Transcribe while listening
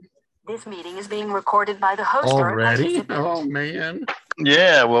This meeting is being recorded by the host. Already? Oh, man.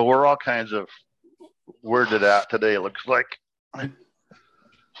 Yeah, well, we're all kinds of weirded out today, it looks like.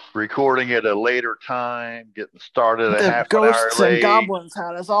 Recording at a later time, getting started a half an hour late. The ghosts and goblins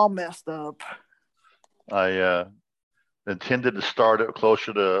had us all messed up. I intended to start it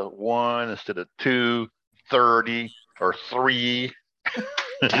closer to 1 instead of 2:30 or 3.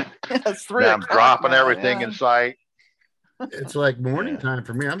 It's 3 Now I'm dropping now, everything in sight. It's like morning time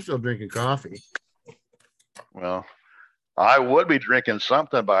for me. I'm still drinking coffee. Well, I would be drinking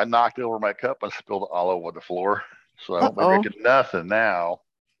something, but I knocked over my cup and spilled it all over the floor. So I won't be drinking nothing now.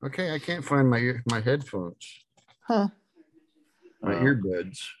 Okay, I can't find my headphones. Huh. My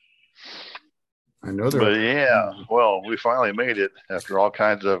earbuds. I know they're. But yeah, well, we finally made it after all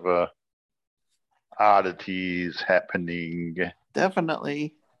kinds of oddities happening.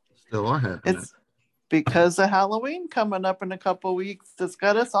 Definitely. Still are happening. It's because of Halloween coming up in a couple weeks. It's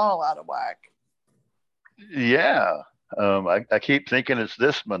got us all out of whack. Yeah. I keep thinking it's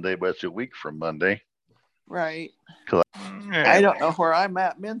this Monday, but it's a week from Monday. Right. I don't know where I'm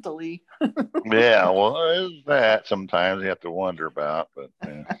at mentally. Yeah, well, there's that sometimes you have to wonder about. But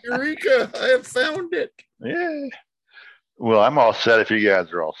Eureka! I have found it. Yeah. Well, I'm all set if you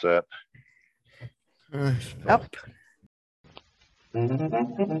guys are all set. Yep.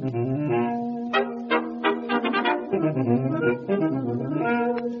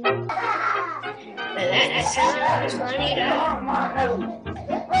 That sounds funny.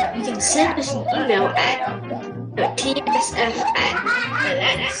 You can send us an email at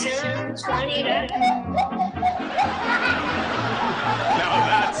tsf@thatsoundsfunny. Now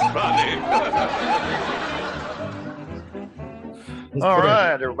that's funny. All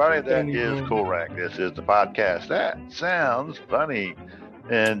right, everybody, that is correct. This is the podcast. That sounds funny.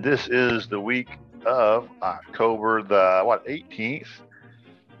 And this is the week of October the 18th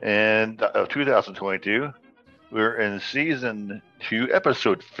and of 2022. We're in season 2,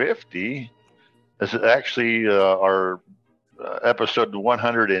 episode 50. This is actually our episode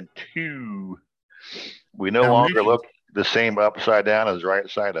 102. We no longer look the same upside down as right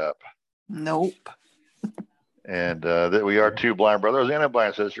side up. Nope. And that we are two blind brothers and a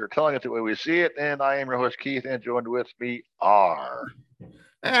blind sister, telling it the way we see it. And I am your host, Keith, and joined with me are...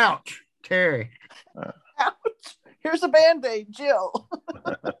 Ouch, Terry. Ouch. Here's a Band-Aid, Jill.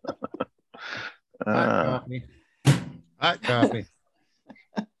 Hot coffee.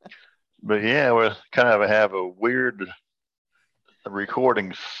 But yeah, we kind of have a weird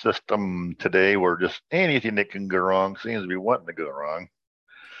recording system today where just anything that can go wrong seems to be wanting to go wrong.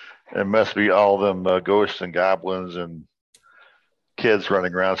 It must be all them ghosts and goblins and kids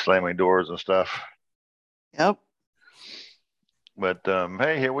running around slamming doors and stuff. Yep. But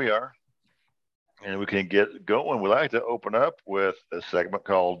hey, here we are. And we can get going. We like to open up with a segment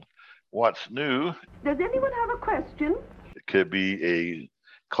called What's New? Does anyone have a question? It could be a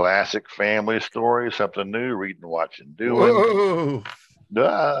classic family story, something new, reading, watching, doing. Whoa.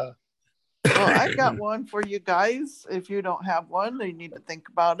 Duh. Well, I got one for you guys. If you don't have one, you need to think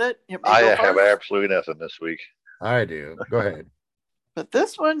about it. I have absolutely nothing this week. I do. Go ahead. But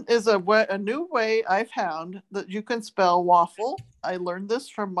this one is a new way I found that you can spell waffle. I learned this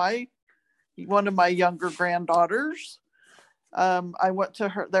from one of my younger granddaughters. I went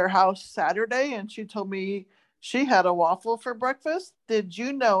to their house Saturday, and she told me she had a waffle for breakfast. Did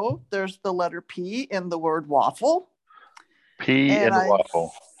you know there's the letter P in the word waffle? P in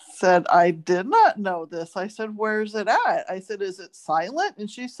waffle. Said, I did not know this. I said, where's it at? I said, is it silent? And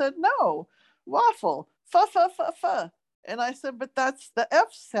she said, no, waffle, fa. And I said, but that's the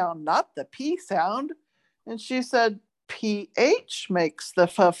F sound, not the P sound. And she said, PH makes the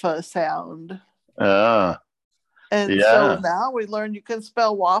fa sound. So now we learn you can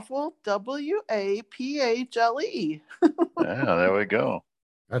spell waffle, WAPHLE. Yeah, there we go.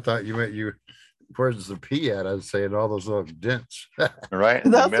 I thought you meant where's the P at? I was saying all those little dents. Right.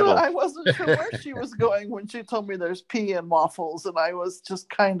 That's what I wasn't sure where she was going when she told me there's P in waffles, and I was just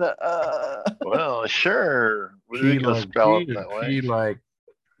kind of Well, sure. P like spell it that way. P like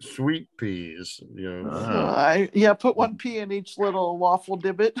sweet peas, put one P in each little waffle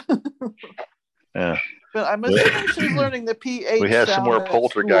divot. Yeah. But I'm assuming she's learning the PH. We have some more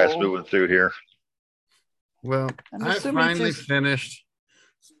poltergeists moving through here. Well, I finally finished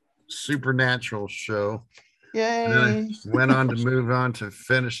Supernatural show. Yay. And then I went on to move on to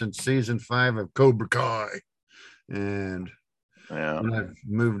finishing season 5 of Cobra Kai. And I've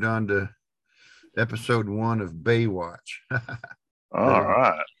moved on to episode 1 of Baywatch. All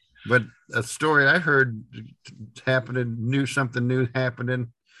right. But a story I heard happening, something new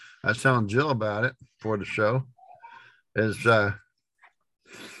happening. I was telling Jill about it for the show. Is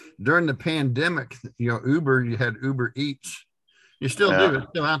during the pandemic, Uber, you had Uber Eats. You still do. It's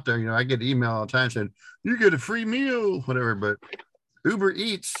still out there. I get email all the time saying, you get a free meal, whatever. But Uber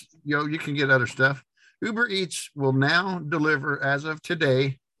Eats, you can get other stuff. Uber Eats will now deliver, as of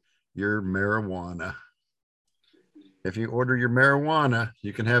today, your marijuana. If you order your marijuana,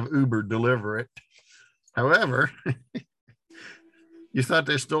 you can have Uber deliver it. However, you thought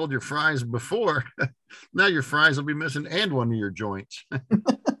they stole your fries before. Now your fries will be missing and one of your joints.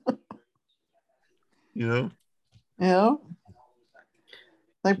 Yeah.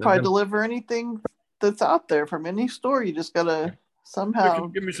 They probably deliver anything that's out there from any store. You just gotta somehow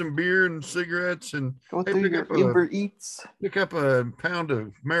give me some beer and cigarettes and go through your Uber Eats. Pick up a pound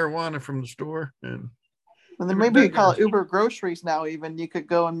of marijuana from the store and then maybe you call it Uber Groceries now. Even you could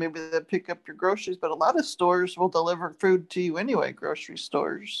go and maybe they pick up your groceries, but a lot of stores will deliver food to you anyway. Grocery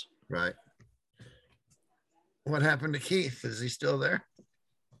stores, right? What happened to Keith? Is he still there?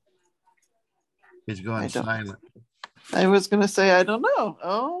 He's going silent. I was going to say, I don't know.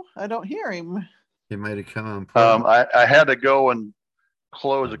 Oh, I don't hear him. He might have come. I had to go and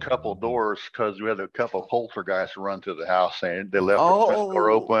close a couple of doors because we had a couple of poltergeists run through the house, and they left the front door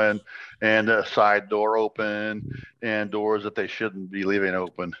open and a side door open and doors that they shouldn't be leaving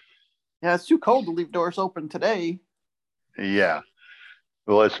open. Yeah, it's too cold to leave doors open today. Yeah.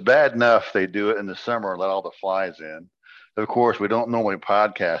 Well, it's bad enough they do it in the summer and let all the flies in. Of course, we don't normally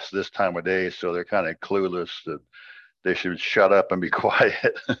podcast this time of day, so they're kind of clueless that they should shut up and be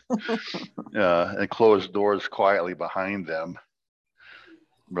quiet and close doors quietly behind them.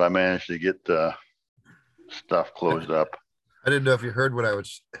 But I managed to get the stuff closed up. I didn't know if you heard what I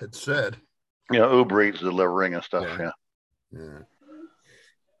had said. Uber Eats delivering and stuff. Yeah.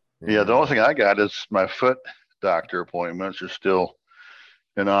 The only thing I got is my foot doctor appointments are still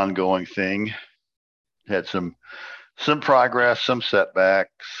an ongoing thing. Had some progress, some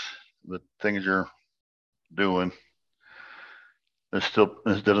setbacks, but things are doing. They're still,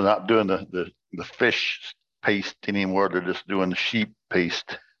 instead of not doing the fish paste anymore, they're just doing the sheep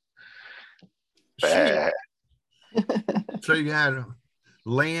paste. So you had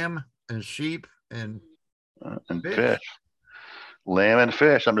lamb and sheep and fish. Lamb and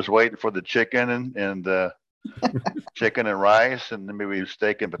fish. I'm just waiting for the chicken and chicken and rice, and then maybe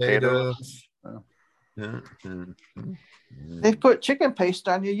steak and potatoes. They put chicken paste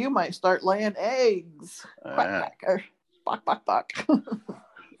on you. You might start laying eggs.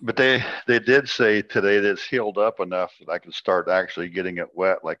 But they did say today that it's healed up enough that I can start actually getting it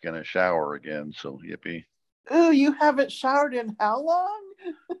wet, like in a shower again. So yippee. Oh, you haven't showered in how long?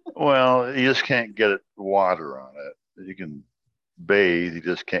 Well, you just can't get water on it. You can bathe, you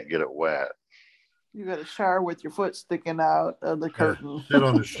just can't get it wet. You got to shower with your foot sticking out of the curtain. Sit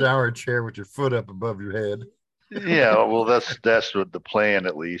on the shower chair with your foot up above your head. Yeah, well, that's what the plan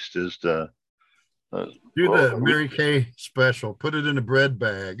at least is to do the Mary Kay special. Put it in a bread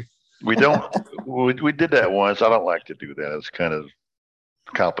bag. We don't. we did that once. I don't like to do that. It's kind of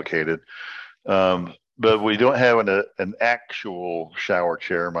complicated. But we don't have an actual shower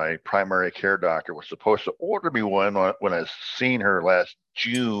chair. My primary care doctor was supposed to order me one when I seen her last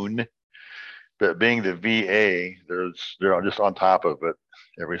June. But being the VA, they're just on top of it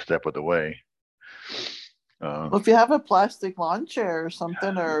every step of the way. Well, if you have a plastic lawn chair or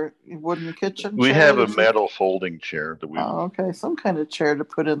something, or wooden kitchen we chair. We have a metal folding chair that we. Oh, okay. Some kind of chair to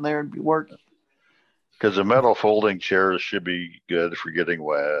put in there and be working. Because the metal folding chairs should be good for getting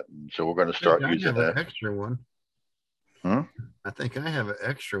wet, and so we're going to start using that. An extra one. I think I have an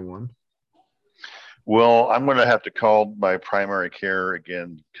extra one. Well, I'm going to have to call my primary care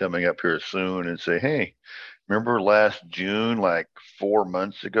again coming up here soon and say, hey, remember last June, like 4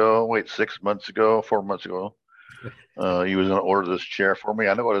 months ago? Wait, 6 months ago, 4 months ago? You was going to order this chair for me.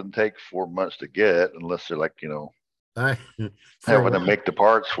 I know it doesn't take 4 months to get unless they're like, having to make the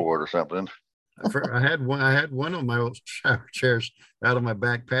parts for it or something. I had one of my old shower chairs out of my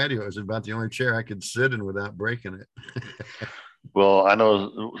back patio. It was about the only chair I could sit in without breaking it. Well, I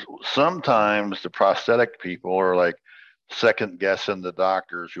know sometimes the prosthetic people are like second guessing the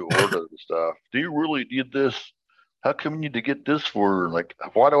doctors who order the stuff. Do you really need this? How come you need to get this for? Like,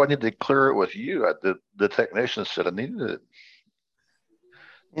 why do I need to clear it with you? The technician said I needed it.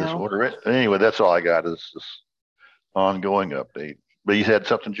 Just order it. Anyway, that's all I got is this ongoing update. But you had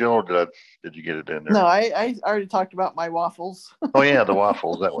something, Jill, or did you get it in there? No, I already talked about my waffles. Oh, yeah, the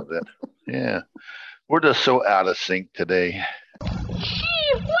waffles. That was it. Yeah. We're just so out of sync today.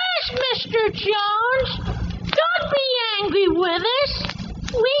 Gee whiz, Mr. Jones. Don't be angry with us.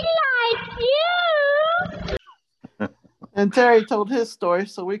 We like you. And Terry told his story,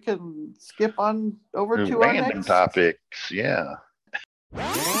 so we can skip on over to our next topics. Yeah.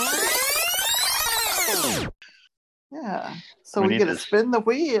 Yeah. So We we need get to to spin the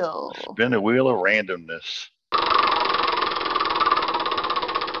wheel. Spin a wheel of randomness.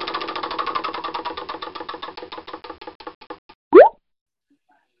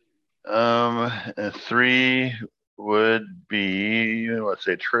 And 3 would be, let's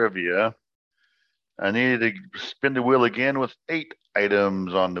say, trivia. I needed to spin the wheel again with 8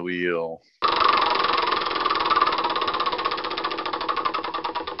 items on the wheel.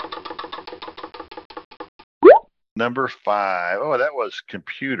 Number 5. Oh, that was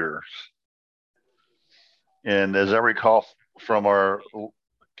computers. And as I recall from our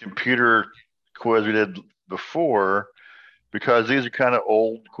computer quiz we did before, because these are kind of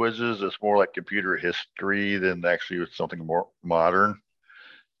old quizzes, it's more like computer history than actually something more modern.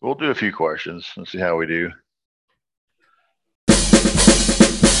 We'll do a few questions and see how we do.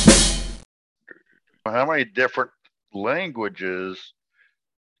 How many different languages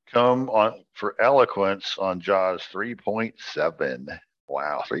come on for eloquence on JAWS 3.7?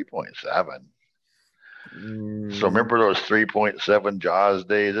 Wow, 3.7. So remember those 3.7 JAWS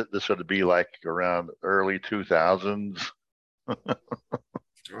days? This would be like around early 2000s. How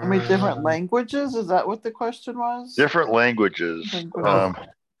many different languages? Is that what the question was? Different languages. I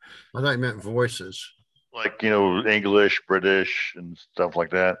thought you meant voices. Like, English, British, and stuff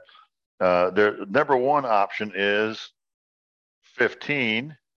like that. The number 1 option is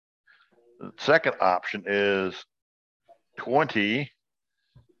 15. The second option is 20.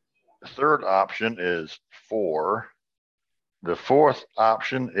 The third option is 4. The fourth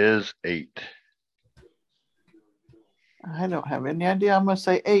option is 8. I don't have any idea. I'm going to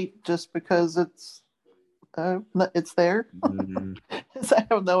say 8 just because it's there. I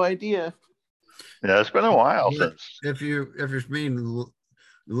have no idea. Yeah, it's been a while since. If you mean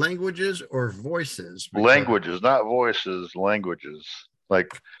languages or voices? Languages, not voices, languages. Like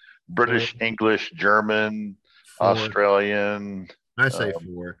British, English, German, 4. Australian. I say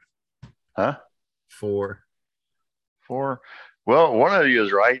 4. Huh? 4. 4. Well, one of you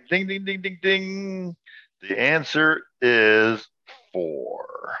is right. Ding, ding, ding, ding, ding. The answer is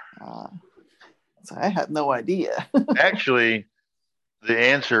 4. So I had no idea. Actually, the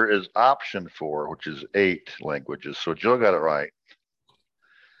answer is option 4, which is 8 languages. So Joe got it right.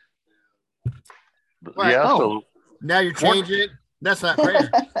 Right. Yeah. Oh, so now you're changing it. That's not fair.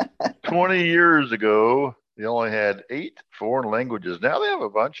 20 years ago, they only had 8 foreign languages. Now they have a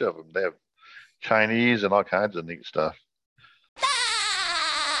bunch of them. They have Chinese and all kinds of neat stuff.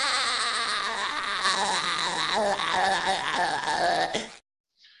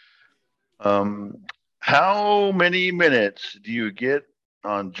 How many minutes do you get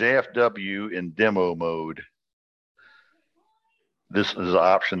on JFW in demo mode? This is an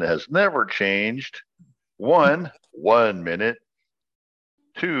option that has never changed. 1 minute.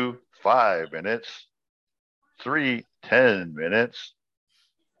 2 5 minutes. 3 10 minutes.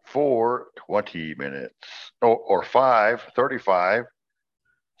 4 20 minutes. Or 5 35.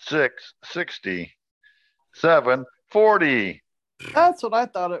 6 60. 7 40. That's what I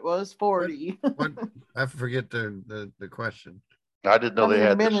thought it was, 40. I forget the question. I didn't know they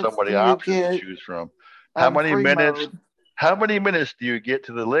had so many options to choose from. How many minutes? Mode? How many minutes do you get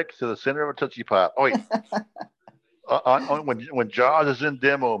to the lick to the center of a Tootsie Pop? Oh, wait. When JAWS is in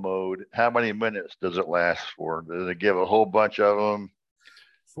demo mode, how many minutes does it last for? Does it give a whole bunch of them?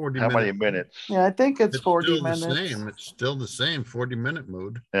 40 How minutes. many minutes? Yeah, I think it's 40 still minutes. The same. It's still the same 40-minute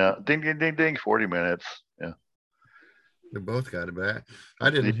mode. Yeah, ding, ding, ding, ding, 40 minutes. Yeah. They both got it back. I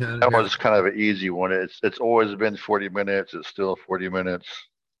didn't. That was kind of an easy one. It's always been 40 minutes. It's still 40 minutes.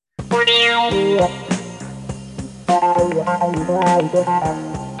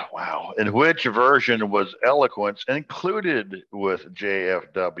 Wow. In which version was eloquence included with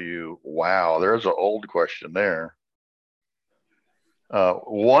JFW? Wow, there's an old question there.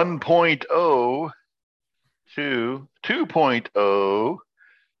 1.0, 2, 2.0,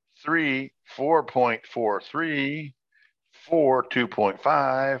 3, 4.43, 4,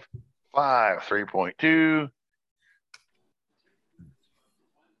 2.5, 5, 3.2.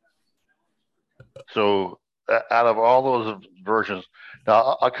 So out of all those versions,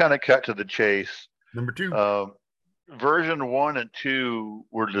 now I'll kind of cut to the chase. Number 2. Version 1 and 2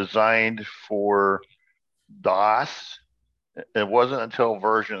 were designed for DOS. It wasn't until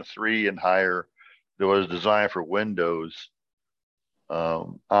version 3 and higher that was designed for Windows.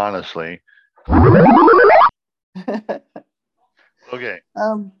 Honestly. Okay.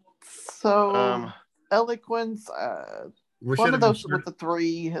 So eloquence. One of those with the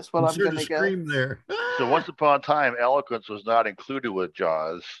 3 is what I'm going to get. There. So once upon a time, eloquence was not included with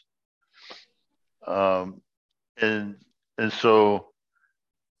JAWS, and so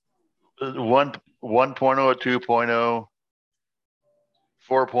 1.0, 2.0,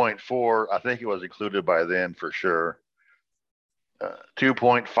 4.4, I think it was included by then for sure.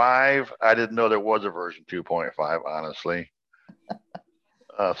 2.5, I didn't know there was a version 2.5, honestly.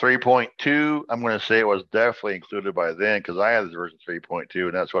 3.2, I'm going to say it was definitely included by then because I had this version 3.2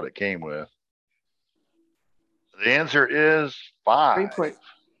 and that's what it came with. The answer is 5.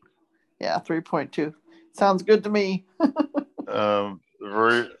 3.2. Sounds good to me.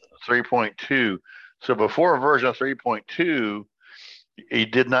 3.2. So before version 3.2, he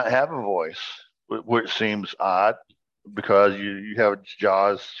did not have a voice, which seems odd because you have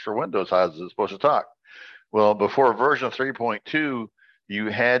JAWS for Windows. How is it supposed to talk? Well, before version 3.2, you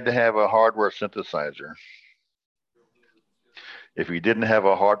had to have a hardware synthesizer. If you didn't have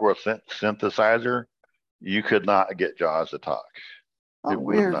a hardware synthesizer, you could not get JAWS to talk. Oh, it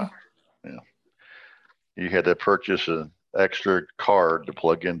weird. would not. Yeah. You had to purchase an extra card to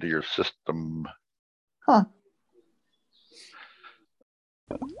plug into your system. Huh.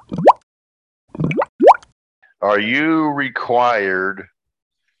 Are you required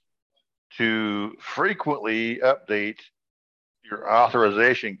to frequently update your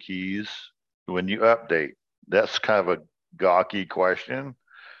authorization keys when you update? That's kind of a gawky question.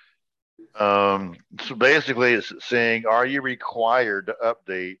 So basically it's saying, are you required to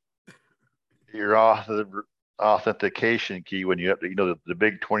update your authentication key when you update, the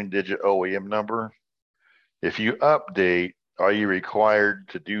big 20-digit OEM number? If you update, are you required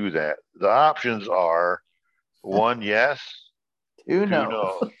to do that? The options are 1, yes, 2, 2, no.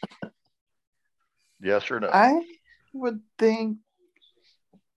 no. Yes or no? I would think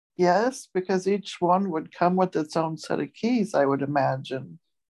yes, because each one would come with its own set of keys, I would imagine.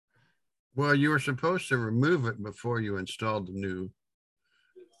 Well, you were supposed to remove it before you installed the new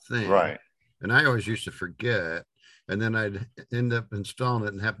thing. Right. And I always used to forget. And then I'd end up installing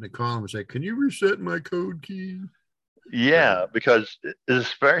it and happen to call them and say, can you reset my code key? Yeah, because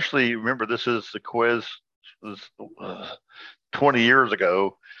especially, remember, this is the quiz 20 years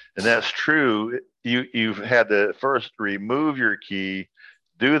ago. And that's true. You've had to first remove your key,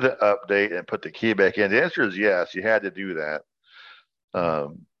 do the update, and put the key back in. The answer is yes, you had to do that.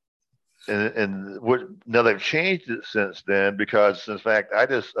 Now they've changed it since then because, in fact, I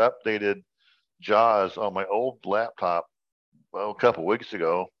just updated JAWS on my old laptop a couple weeks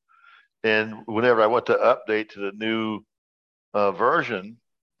ago, and whenever I went to update to the new version,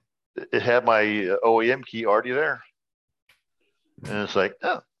 it had my OEM key already there, and it's like,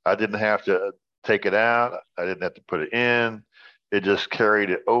 oh, I didn't have to take it out, I didn't have to put it in. It just carried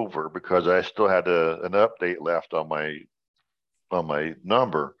it over because I still had an update left on my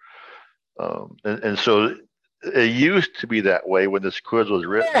number. And so it used to be that way when this quiz was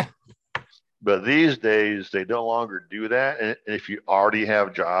written, but these days they no longer do that. And if you already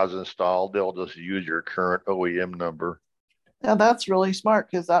have JAWS installed, they'll just use your current OEM number. Yeah, that's really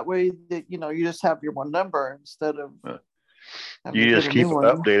smart because that way that you just have your one number instead of you just keep it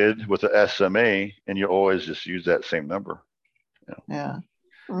updated with the SMA, and you always just use that same number. Yeah.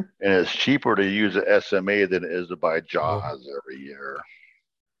 And it's cheaper to use the SMA than it is to buy JAWS every year.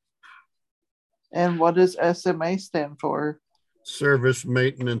 And what does SMA stand for? Service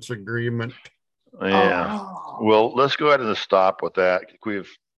Maintenance Agreement. Yeah. Oh. Well, let's go ahead and stop with that. We've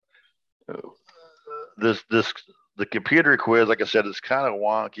the computer quiz, like I said, it's kind of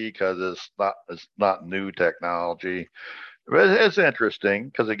wonky because it's not new technology. But it's interesting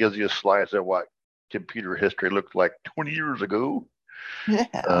because it gives you a slice of what computer history looked like 20 years ago.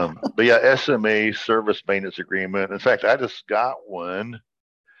 Yeah. But yeah, SMA, Service Maintenance Agreement. In fact, I just got one.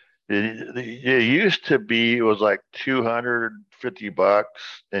 It used to be, it was like $250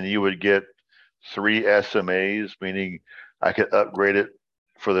 and you would get 3 SMAs, meaning I could upgrade it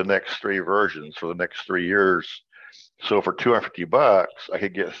for the next 3 versions for the next 3 years. So for $250, I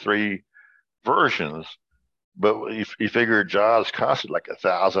could get 3 versions, but you figure JAWS costed like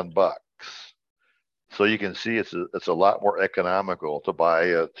 $1,000. So you can see it's a lot more economical to buy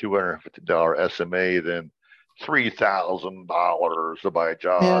a $250 SMA than $3,000 to buy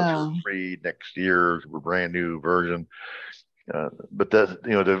JAWS for free next year's brand new version. But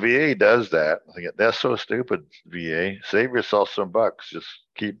the VA does that. I think that's so stupid. VA, save yourself some bucks. Just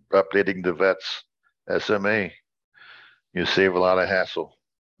keep updating the vets SMA. You save a lot of hassle,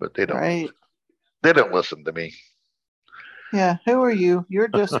 but they don't. Right. They don't listen to me. Yeah. Who are you? You're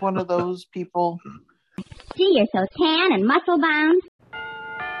just one of those people. Gee, you're so tan and muscle bound.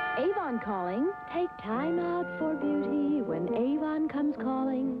 Avon calling. Take time out for beauty when Avon comes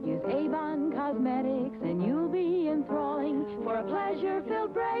calling. Use Avon Cosmetics and you'll be enthralling. For a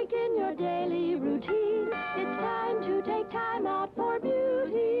pleasure-filled break in your daily routine, it's time to take time out for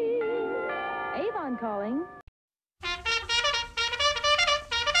beauty. Avon calling.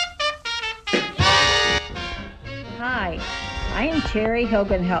 Hi, I am Terry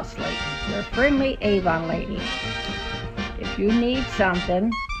Hogan Helsley, your friendly Avon lady. If you need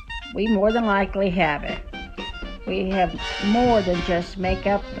something, we more than likely have it. We have more than just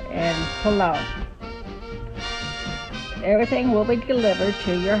makeup and cologne. Everything will be delivered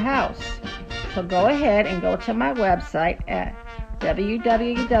to your house. So go ahead and go to my website at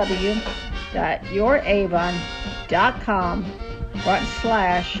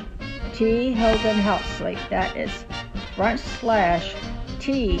www.youravon.com/T Hogan Helsley. That is /THOGANHELTSLEY.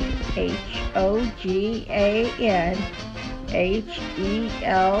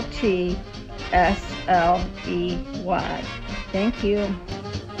 Thank you.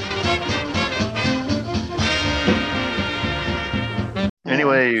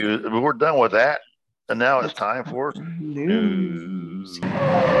 Anyway, we're done with that. And now it's time for news.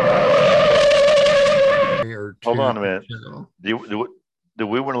 Hold on a minute. Do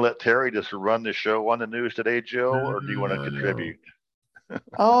we want to let Terry just run the show on the news today, Joe, or do you want to contribute?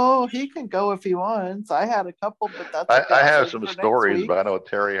 Oh, he can go if he wants. I had a couple, but that's okay. I have some stories, but I know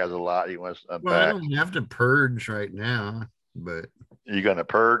Terry has a lot he wants to unpack. Well, I don't have to purge right now, but you gonna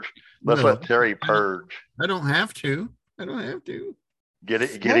purge? Let's let Terry purge. I don't have to. Get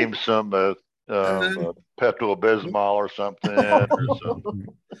him some Pepto-Bismol or something. I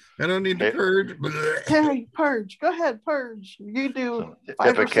don't need to purge. Terry, purge. Go ahead, purge. You do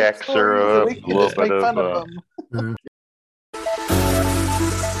Ipecac syrup, a little bit of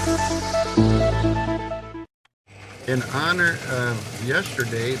in honor of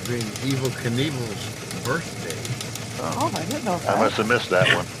yesterday being Evel Knievel's birthday. Oh, I didn't know that. I must have missed that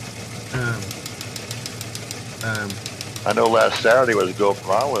one. I know last Saturday was Go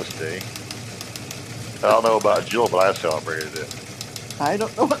Flawless Day. I don't know about Jill, but I celebrated it. I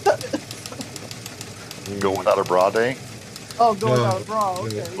don't know what that is. Go Without a Bra Day? Oh, Go Without a Bra,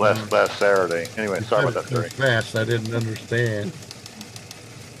 okay. Last Saturday. Anyway, sorry about that, Terry. Fast, I didn't understand.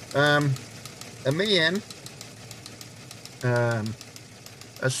 A man,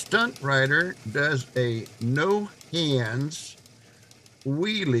 a stunt rider does a no-hands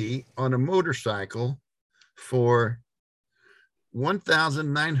wheelie on a motorcycle for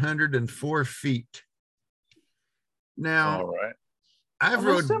 1,904 feet. Now, all right. I'm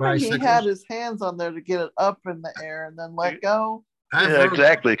assuming he had his hands on there to get it up in the air and then let go. Yeah,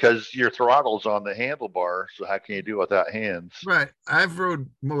 exactly, because your throttle's on the handlebar, so how can you do it without hands? Right. I've rode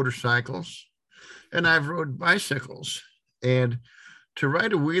motorcycles and I've rode bicycles. And to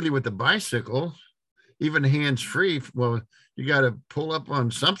ride a wheelie with a bicycle, even hands-free, well, you got to pull up on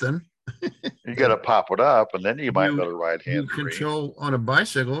something. You got to pop it up, and then you might be able to ride hands-free. You control on a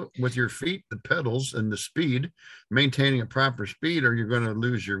bicycle with your feet, the pedals, and the speed, maintaining a proper speed, or you're going to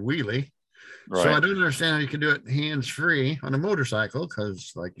lose your wheelie. Right. So I don't understand how you can do it hands-free on a motorcycle,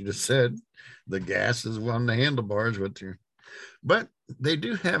 because, like you just said, the gas is on the handlebars with your. But they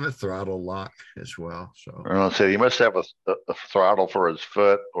do have a throttle lock as well. So I don't say you must have a throttle for his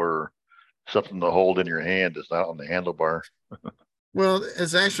foot or something to hold in your hand. It's not on the handlebar. Well,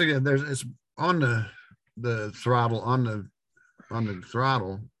 it's actually it's on the throttle on the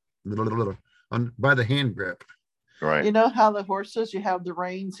throttle by the hand grip. Right. You know how the horses, you have the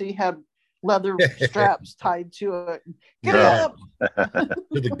reins. He had leather straps tied to it. Get up to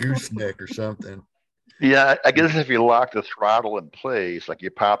the gooseneck or something. Yeah, I guess if you lock the throttle in place, like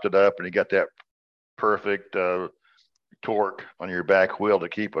you popped it up and you got that perfect torque on your back wheel to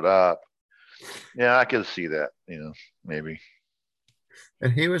keep it up. Yeah, I could see that. Maybe.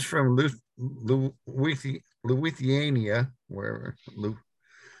 And he was from Lithuania, wherever.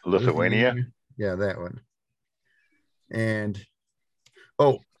 Lithuania? Yeah, that one. And,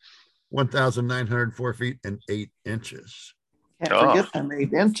 1,904 feet and 8 inches. Can't forget them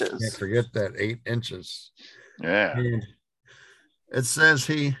 8 inches. Can't forget that 8 inches. Yeah. And it says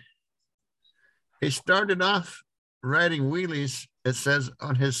he started off riding wheelies, it says,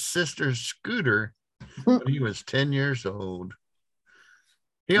 on his sister's scooter when he was 10 years old.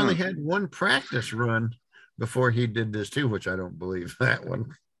 He only had one practice run before he did this too, which I don't believe that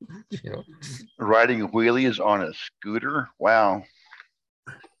one. Riding wheelies on a scooter? Wow.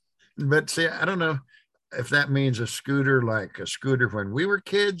 But see, I don't know if that means a scooter like a scooter when we were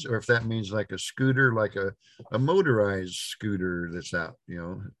kids, or if that means like a scooter like a motorized scooter that's out,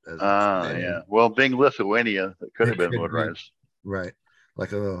 yeah. Well, being Lithuania, it could have been motorized. Right.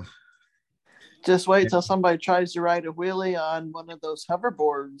 Like a little. Just wait till somebody tries to ride a wheelie on one of those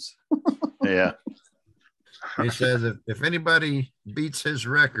hoverboards. Yeah. He says if anybody beats his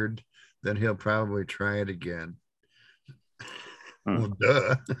record, then he'll probably try it again. Well,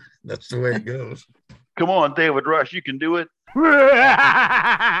 duh. That's the way it goes. Come on, David Rush, you can do it.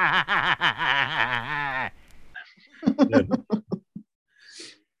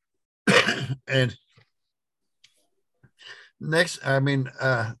 And next,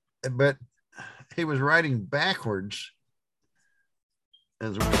 but he was writing backwards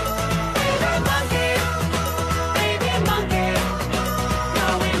as well.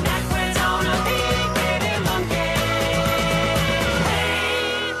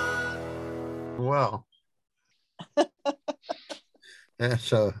 Well,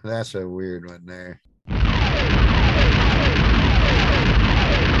 that's a weird one there.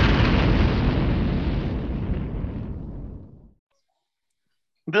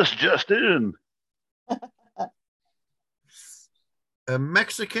 This just in. A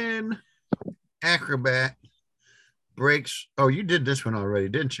Mexican acrobat breaks. Oh, you did this one already,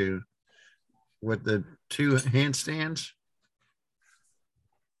 didn't you? With the 2 handstands.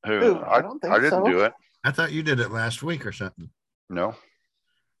 Who? I don't think I didn't so. do it. I thought you did it last week or something. No.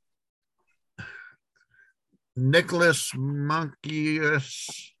 Nicholas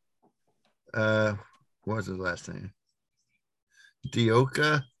Monkius. What was his last name?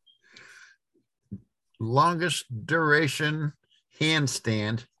 Dioka. Longest duration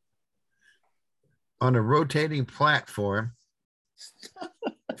handstand on a rotating platform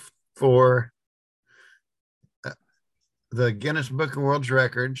for the Guinness Book of World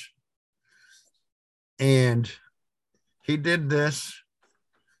Records. And he did this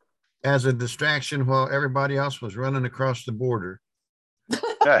as a distraction while everybody else was running across the border.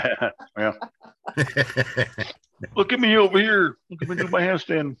 Yeah. Look at me over here. Look at me do my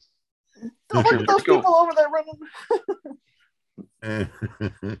handstand. Don't look at those people over there running.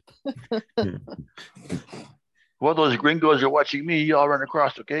 Well, those gringos are watching me. Y'all run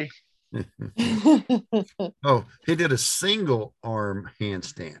across, okay? Oh, he did a single arm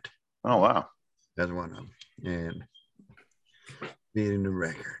handstand. Oh, wow. That's one of them. And beating the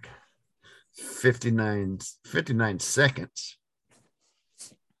record. 59 seconds.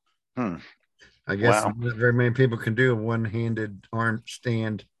 I guess not very many people can do a one-handed arm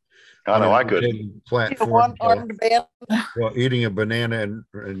stand. I know I couldn't. Platform, one-armed band. While eating a banana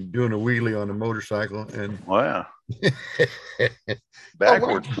and doing a wheelie on a motorcycle. And wow.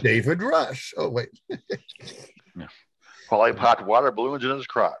 Backwards. Oh, David Rush. Oh, wait. While he popped water balloons in his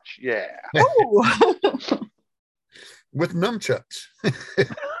crotch. Yeah. Oh. With nunchucks.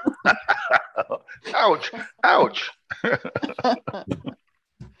 Ouch. Ouch.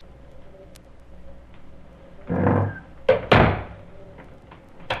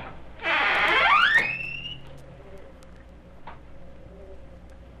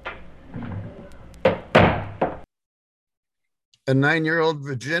 A 9-year-old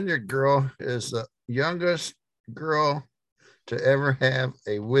Virginia girl is the youngest girl to ever have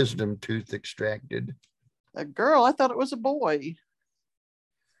a wisdom tooth extracted. A girl? I thought it was a boy.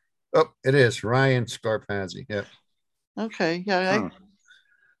 Oh, it is Ryan Scarpazzi. Yep. Okay. Yeah.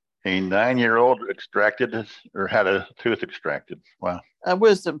 A 9-year-old extracted or had a tooth extracted. Wow. A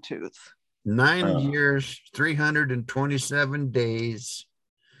wisdom tooth. 9 years, 327 days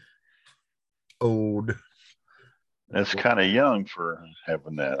old. That's kind of young for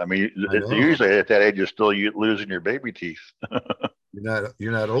having that. I mean, usually at that age, you're still losing your baby teeth.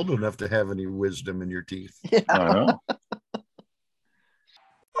 You're not old enough to have any wisdom in your teeth. Yeah. I know.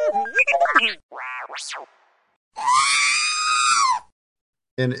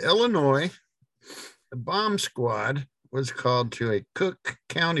 In Illinois, the bomb squad was called to a Cook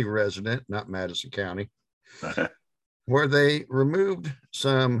County resident, not Madison County, where they removed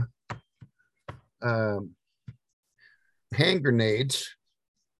some hand grenades.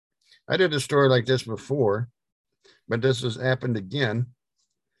 I did a story like this before, but this has happened again.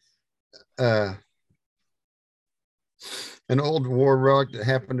 An old war relic that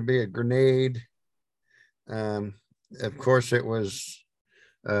happened to be a grenade. Of course, it was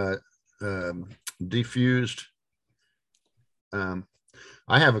defused. I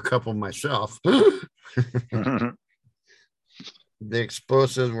have a couple myself. The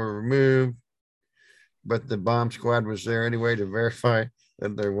explosives were removed, but the bomb squad was there anyway to verify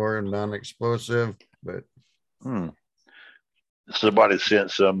that they were non-explosive. But somebody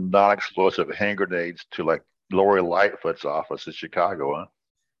sent some non-explosive hand grenades to like Lori Lightfoot's office in Chicago,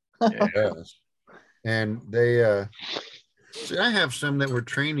 huh? Yeah. Yes. And they see, I have some that were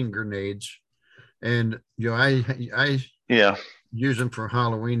training grenades, and I use them for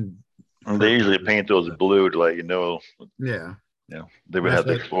Halloween. They usually paint those blue to let you know. Yeah. Yeah, they would have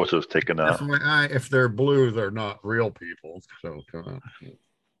the explosives taken out. If they're blue, they're not real people. So,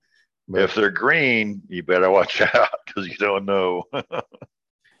 if they're green, you better watch out because you don't know.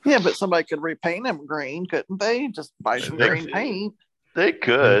 Yeah, Yeah, but somebody could repaint them green, couldn't they? Just buy some green paint. They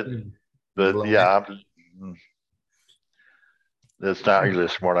could, but Black. yeah, that's not usually a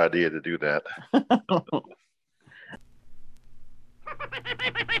smart idea to do that.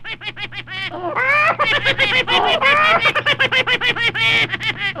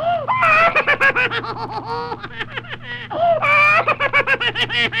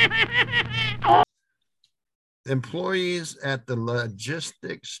 Employees at the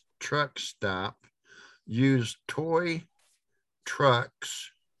logistics truck stop use toy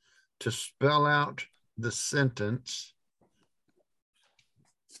trucks to spell out the sentence.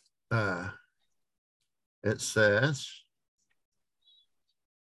 It says,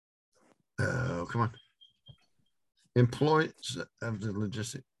 oh, come on. Employees of the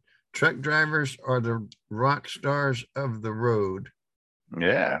logistic truck drivers are the rock stars of the road.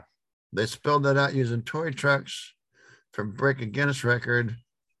 Yeah. They spelled that out using toy trucks for break a Guinness record.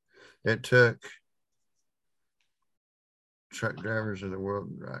 It took truck drivers of the world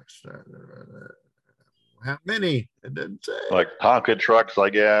rock star. How many? It didn't say. Like Tonka trucks, I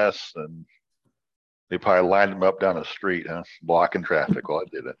guess, and they probably lined them up down the street, blocking traffic while I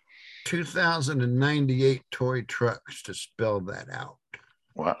did it. 2,098 toy trucks to spell that out.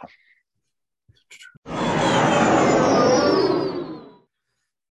 Wow.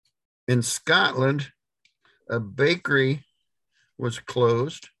 In Scotland, a bakery was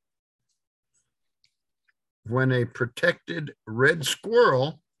closed when a protected red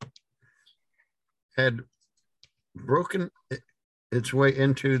squirrel had broken its way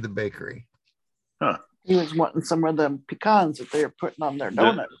into the bakery. Huh. He was wanting some of them pecans that they were putting on their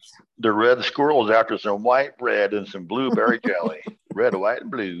donuts. The red squirrel is after some white bread and some blueberry jelly. Red, white,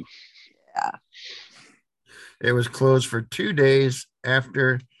 and blue. Yeah. It was closed for 2 days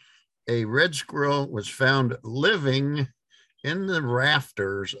after a red squirrel was found living in the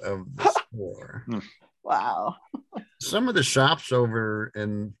rafters of the store. Wow. Some of the shops over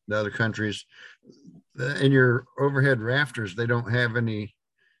in the other countries, in your overhead rafters, they don't have any,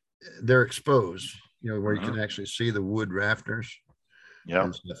 they're exposed, where you can actually see the wood rafters. Yeah.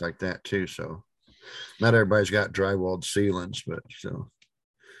 And stuff like that too. So not everybody's got drywalled ceilings, but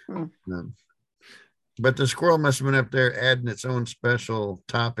but the squirrel must have been up there adding its own special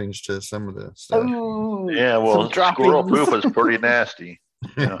toppings to some of the stuff. Oh, yeah, well, squirrel poop is pretty nasty.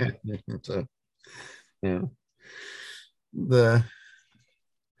 Yeah. So, yeah.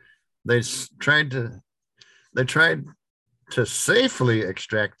 They tried to safely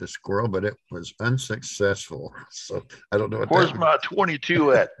extract the squirrel, but it was unsuccessful. So I don't know what. Where's my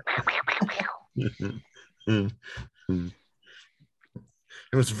 22 at? It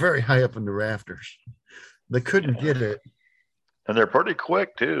was very high up in the rafters. They couldn't get it. And they're pretty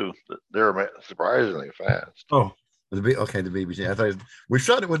quick too. They're surprisingly fast. Oh, the BBC. I thought we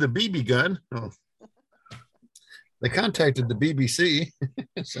shot it with a BB gun. Oh, they contacted the BBC.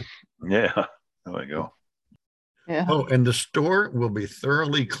 So, yeah, there we go. Yeah. Oh, and the store will be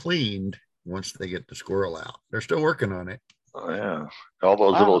thoroughly cleaned once they get the squirrel out. They're still working on it. Oh yeah, all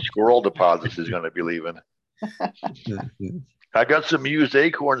those little squirrel deposits is going to be leaving. I got some used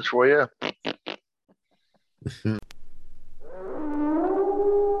acorns for you.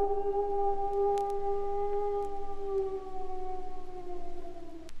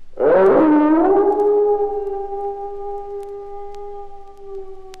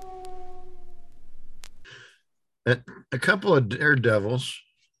 A couple of daredevils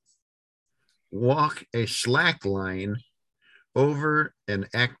walk a slack line over an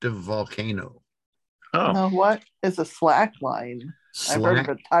active volcano. Oh, Now, what is a slack line? I've heard of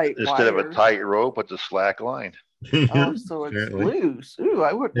a tight instead of a wire. tight rope, it's a slack line. Oh, so it's Apparently. loose. Ooh,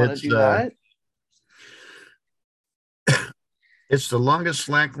 I wouldn't want It's, to do that. It's the longest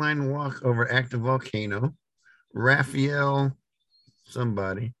slackline walk over active volcano. Raphael,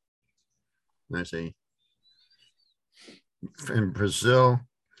 somebody, I see, in Brazil,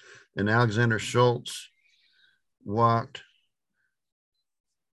 and Alexander Schultz walked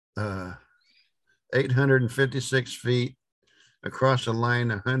 856 feet across a line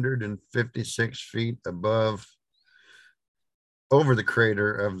 156 feet above, over the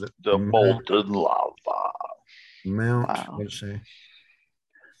crater of The molten lava. Mount. Wow. What'd it say?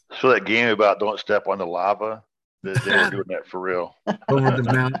 So that game about don't step on the lava, they were doing that for real. Over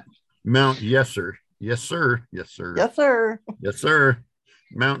the Mount Yesser. Yes, sir. Yes, sir. Yes, sir. Yes, sir.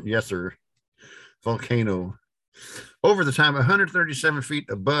 Mount Yesser volcano. Over the time, 137 feet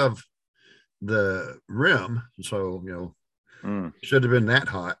above the rim. So, should have been that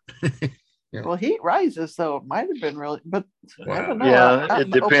hot. Yeah. Well, heat rises, so it might have been really, but I don't know. Yeah, Out it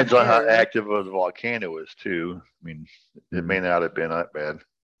in the depends open on how air. active the volcano is too. I mean, it may not have been that bad.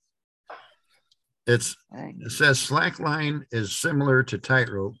 It Dang. says slackline is similar to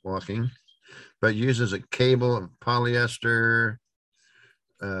tightrope walking, but uses a cable of polyester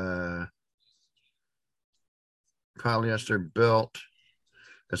belt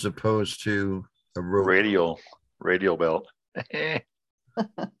as opposed to a rope. Radial belt.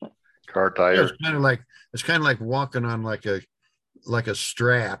 Car Yeah, tire. it's kind of like walking on like a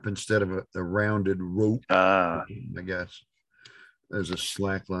strap instead of a rounded rope. I guess there's a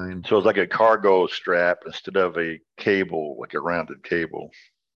slack line. So it's like a cargo strap instead of a cable, like a rounded cable,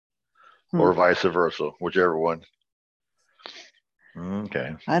 or vice versa, whichever one.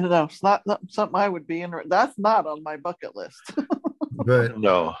 Okay. I don't know. It's not something I would be interested. That's not on my bucket list. But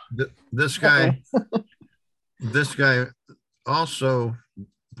No. This guy also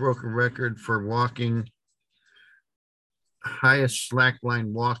broke a record for walking, highest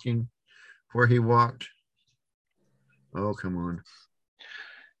slackline walking, where he walked. Oh, come on.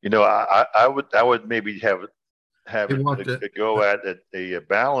 You know, I would maybe have He walked a go at a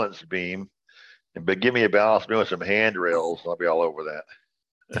balance beam, but give me a balance beam with some handrails. I'll be all over that.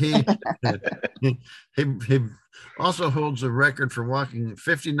 He also holds a record for walking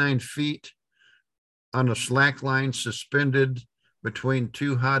 59 feet on a slack line suspended between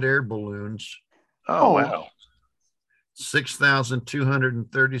two hot air balloons. Oh, wow.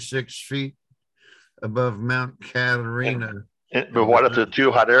 6,236 feet above Mount Catarina. But what if the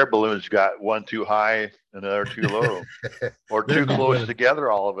two hot air balloons got one too high and the other too low, or too close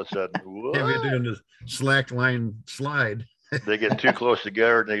together all of a sudden? If you're doing the slack line slide. They get too close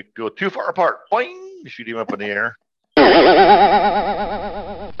together and they go too far apart. Boing! You shoot him up in the air.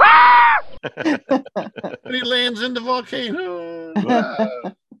 And he lands in the volcano.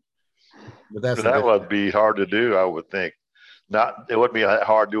 But that would be hard to do, I would think. It wouldn't be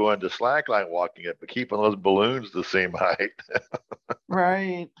hard doing the slackline walking it, but keeping those balloons the same height.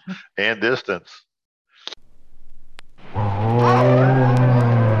 Right. And distance.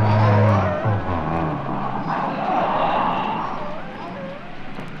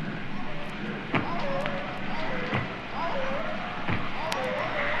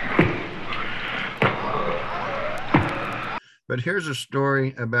 But here's a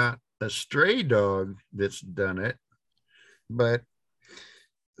story about a stray dog that's done it. But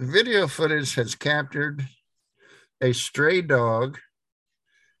video footage has captured a stray dog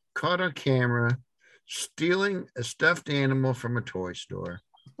caught on camera stealing a stuffed animal from a toy store.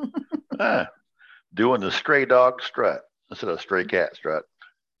 Doing the stray dog strut instead of stray cat strut.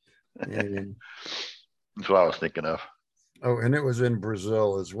 And, that's what I was thinking of. oh, and it was in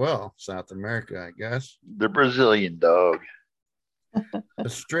Brazil as well, South America, I guess. The Brazilian dog. A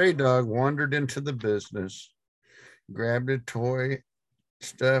stray dog wandered into the business, grabbed a toy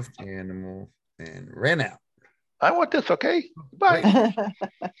stuffed animal, and ran out. I want this, okay? Bye.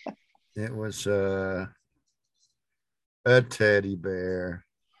 It was a teddy bear.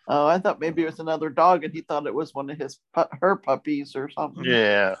 Oh, I thought maybe it was another dog, and he thought it was one of her puppies or something.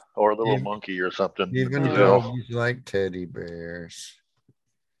 Yeah, or a little monkey or something. Even dogs like teddy bears.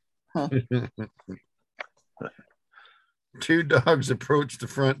 Huh. Two dogs approached the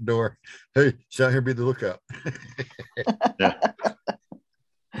front door. Hey, shall here be the lookout?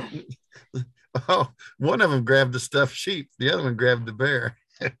 Oh, one of them grabbed the stuffed sheep. The other one grabbed the bear.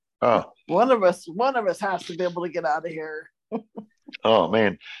 Oh, one of us has to be able to get out of here. Oh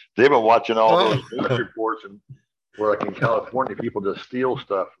man, they've been watching all those news reports and where like in California, people just steal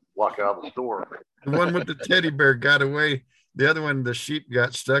stuff, walk out of the store. The one with the teddy bear got away. The other one, the sheep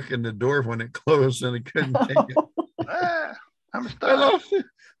got stuck in the door when it closed and he couldn't take it. I'm stuck.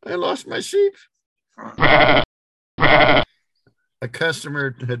 I lost my sheep. A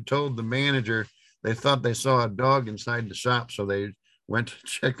customer had told the manager they thought they saw a dog inside the shop, so they went to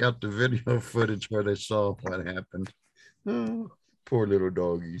check out the video footage where they saw what happened. Oh, poor little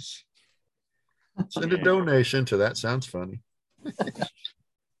doggies. Send a donation to That Sounds Funny.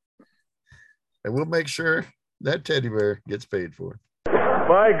 And we'll make sure that teddy bear gets paid for.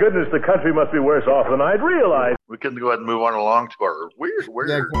 My goodness, the country must be worse off than I'd realized. We can go ahead and move on along to our weird.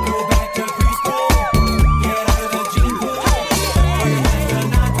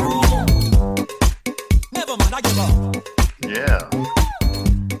 Yeah.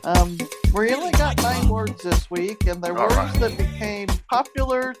 We only got 9 words this week, and they're words that became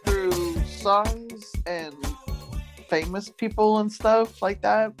popular through songs and famous people and stuff like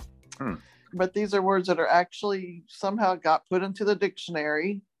that. But these are words that are actually somehow got put into the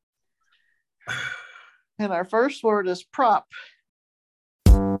dictionary. And our first word is prop.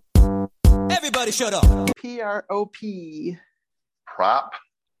 Everybody shut up. P-R-O-P. Prop?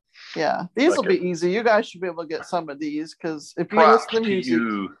 Yeah, these will be easy. You guys should be able to get some of these because if you listen to music.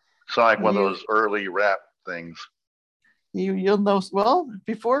 It's like one of those early rap things. You'll know, well,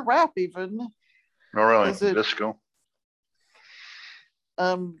 before rap even. Oh, really? Disco?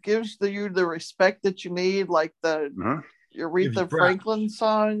 Gives you the respect that you need, like the Aretha Franklin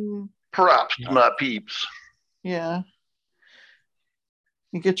song. Props to my peeps. Yeah.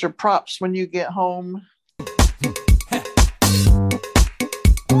 You get your props when you get home.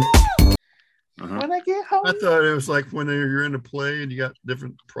 When I get home. I thought it was like when you're in a play and you got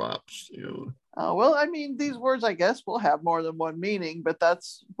different props, you know. Oh, well, I mean, these words, I guess, will have more than one meaning, but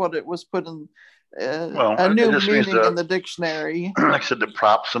that's what it was put in a new meaning in the dictionary. Like I said, to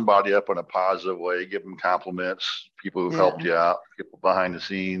prop somebody up in a positive way, give them compliments, people who've helped you out, people behind the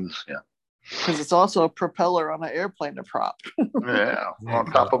scenes. Yeah. Because it's also a propeller on an airplane to prop. Yeah. On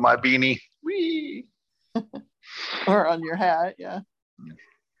top of my beanie. Whee! Or on your hat, yeah.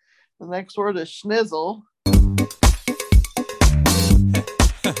 The next word is schnizzle.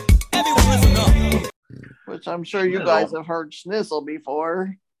 Which I'm sure you guys have heard schnizzle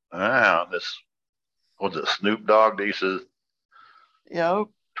before. This was it Snoop Dogg? He says, yep.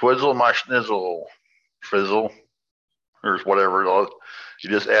 Twizzle my schnizzle, frizzle, or whatever. You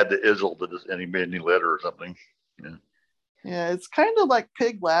just add the izzle to just any letter or something. Yeah. Yeah, it's kind of like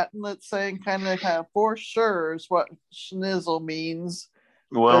Pig Latin. That's saying kind of for sure is what schnizzle means.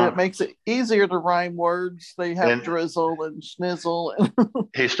 Well, but it makes it easier to rhyme words. They have drizzle and schnizzle.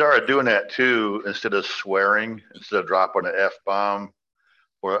 He started doing that too. Instead of swearing, instead of dropping an F-bomb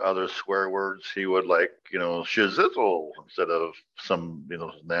or other swear words, he would shizzle instead of some,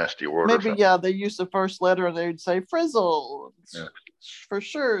 nasty word. Maybe, they use the first letter and they'd say frizzle. Yeah. For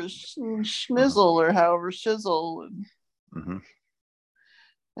sure, schnizzle or however, shizzle.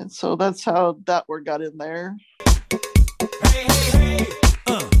 And so that's how that word got in there. Hey, hey, hey.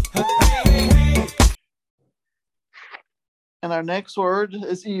 And our next word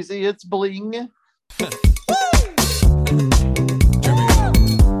is easy. It's bling. Bling,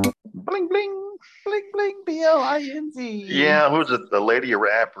 bling, bling, bling, B-L-I-N-Z. Yeah, who's it? The lady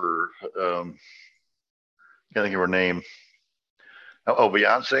rapper. Can't think of her name. Oh,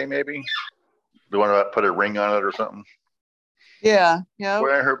 Beyonce, maybe? The one that put a ring on it or something? Yeah.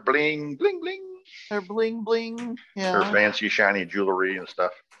 Wearing her bling, bling, bling. Her bling, bling. Yeah. Her fancy, shiny jewelry and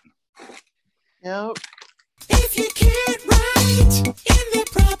stuff. Yep. If you can't write in the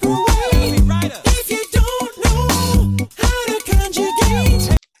proper way, if you don't know how to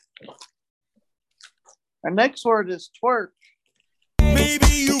conjugate. Our next word is twerk. Maybe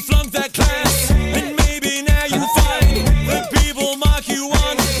you flunked that class, and maybe now you find that people mock you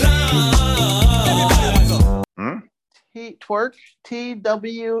online. Twerk,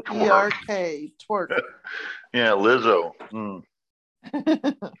 T-W-E-R-K, twerk. Yeah, Lizzo.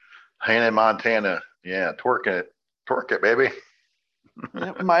 Hannah Montana. Yeah, twerk it, baby.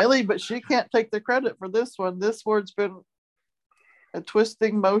 Miley, but she can't take the credit for this one. This word's been a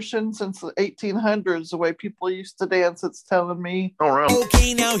twisting motion since the 1800s, the way people used to dance, it's telling me. Oh, really?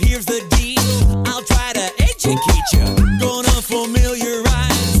 Okay, now here's the deal. I'll try to educate you. Gonna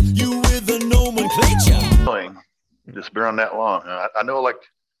familiarize you with the nomenclature. Just been on that long. I know, like,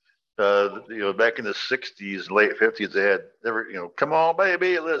 back in the 60s, late 50s, they had, come on,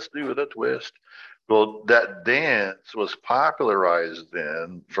 baby, let's do the twist. Well, that dance was popularized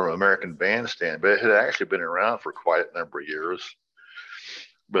then from American Bandstand, but it had actually been around for quite a number of years.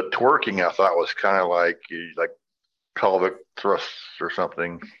 But twerking, I thought, was kind of like pelvic thrusts or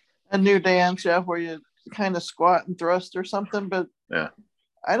something. A new dance, where you kind of squat and thrust or something. But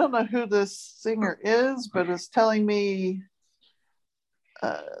I don't know who this singer is, but it's telling me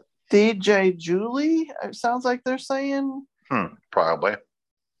DJ Julie. It sounds like they're saying. Probably.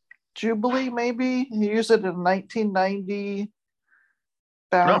 Jubilee, maybe. He used it in 1990.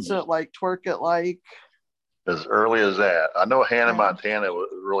 Bounce it like, twerk it like. As early as that. I know Hannah Montana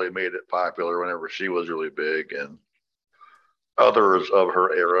really made it popular whenever she was really big, and others of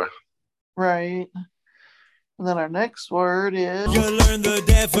her era. Right. And then our next word is... You learn the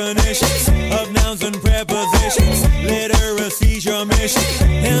definitions of nouns and prepositions. Literacy is your mission,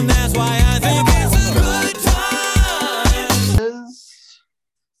 and that's why I think it's a good time.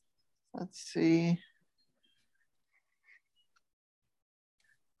 Let's see.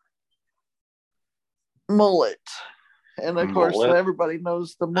 Mullet. And of course, everybody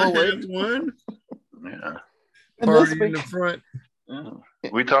knows the mullet. One. Yeah. Party in the front. Yeah.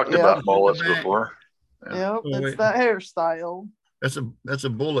 We talked about mullets before. Yep, it's that hairstyle. That's a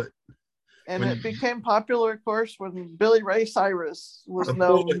bullet. And it became popular, of course, when Billy Ray Cyrus was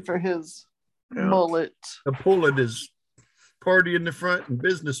known for his mullet. A bullet is party in the front and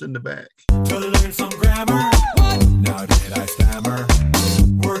business in the back. To learn some grammar. What? Now did I stammer?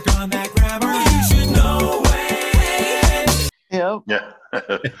 Work on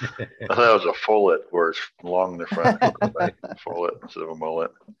I thought it was a fullet where it's long in the front, like fullet instead of a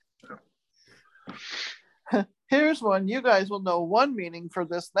mullet. Here's one. You guys will know one meaning for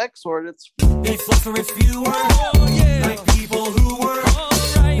this next word. It's They suffer if you were like people who were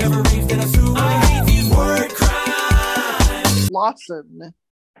never raised in a sewer. I hate these word crimes. flossin.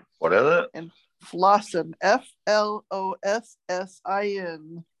 What is it? And flossin.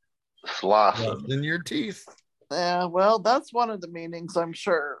 Flossin. Slossin. In your teeth. Yeah, well, that's one of the meanings, I'm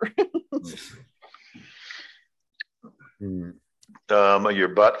sure. Your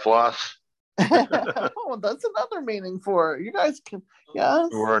butt floss. Oh, that's another meaning for it. You guys can, yes.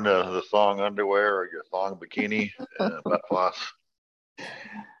 Wearing the thong underwear or your thong bikini, butt floss.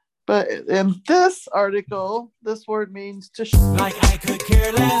 But in this article, this word means to Like I could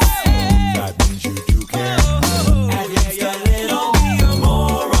care less. That means you do care. At least a little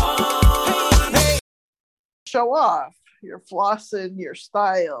moron. Hey. show off. You're flossing your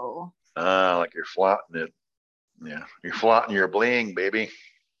style. Like you're flaunting it. Yeah, you're flaunting your bling, baby.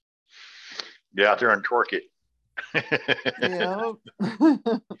 Get out there and twerk it. Yeah.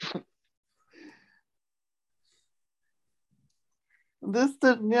 This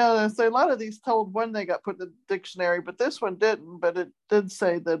didn't, yeah, so a lot of these told when they got put in the dictionary, but this one didn't. But it did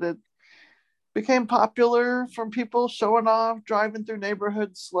say that it became popular from people showing off, driving through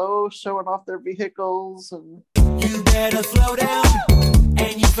neighborhoods slow, showing off their vehicles. And you better slow down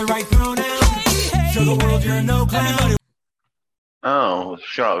and use the right pronoun. Show the world you're no clown. Oh,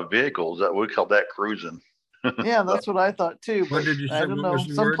 showing off vehicles. We call that cruising. yeah, that's what I thought too. What did you say? I don't What know. was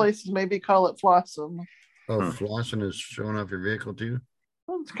the Some word? places maybe call it flossing. Oh, flossing is showing off your vehicle too?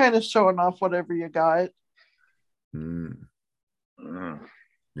 Well, it's kind of showing off whatever you got. Mm. Mm.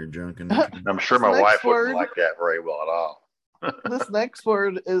 You're junking. I'm sure my Next wife word. wouldn't like that very well at all. This next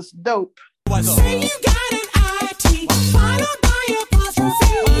word is dope. Say you got an IT followed by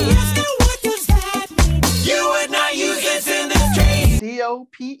apostrophe. Yes, now what does that mean? You would not use this in the street.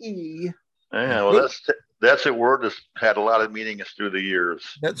 DOPE. Yeah, well, that's a word that's had a lot of meanings through the years.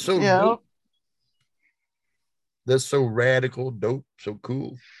 That's so Yeah. dope. That's so radical, dope, so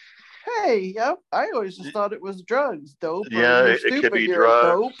cool. Hey, yep. I always just thought it was drugs. Dope. or Yeah, you're it could stupid, be you're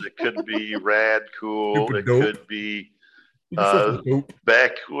drugs. dope. It could be rad, cool. Stupid It dope. could be You're so dope.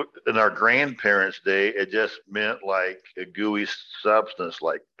 back in our grandparents' day. It just meant like a gooey substance,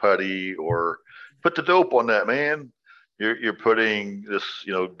 like putty, or put the dope on that, man. You're putting this,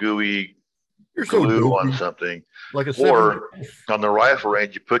 gooey You're so glue on dopey. something. Like a Or 70. on the rifle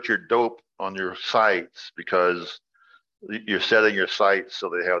range, you put your dope on your sights because you're setting your sights so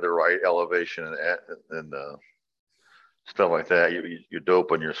they have the right elevation and stuff like that. You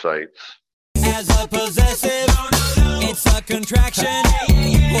dope on your sights. As a possessive, it's a contraction.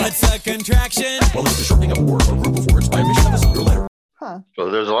 What's a contraction? Well, it's the shortening of a word or group of words by omission of a single letter. Huh. So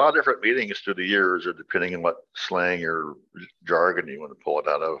there's a lot of different meanings through the years, or depending on what slang or jargon you want to pull it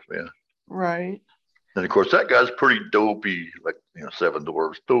out of. Yeah. Right. And of course, that guy's pretty dopey, like Seven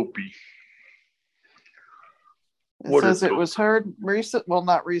Dwarfs, dopey. It What says is it dope? was heard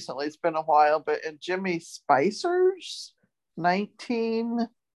not recently, it's been a while, but in Jimmy Spicer's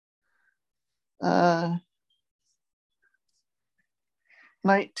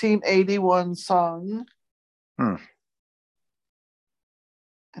 1981 song. I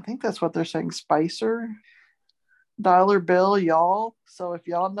think that's what they're saying, Spicer. Dollar Bill, y'all. So if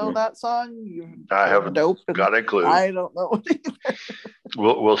y'all know that song, I haven't dope. and got a clue. I don't know it either.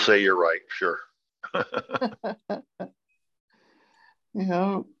 We'll say you're right, sure.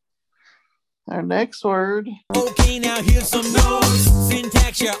 Our next word Okay, now here's some notes.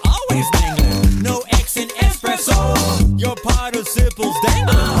 Syntax, you're always dangling. No X in espresso. Your participles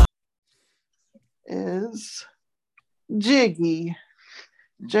dangling. is jiggy.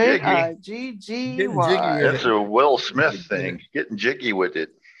 Jiggy. That's a Will Smith thing. Getting jiggy with it.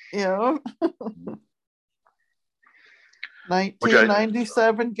 Yeah.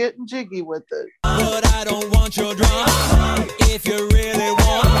 1997, getting jiggy with it. But I don't want your drama. If you really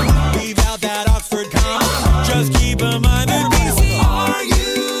want, leave out that Oxford comma. Just keep in mind that BC are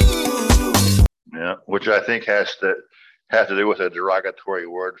you. Yeah, which I think has to do with a derogatory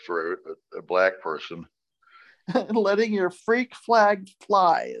word for a black person. Letting your freak flag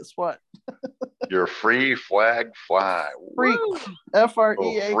fly is what? Your free flag fly. Freak. Woo.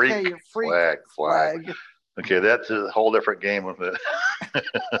 F-R-E-A-K. Freak Your freak flag. Okay, that's a whole different game with it.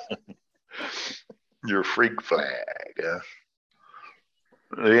 Your freak flag. Yeah.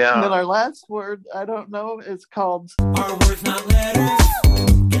 And then our last word, I don't know, is called Our words, not letters.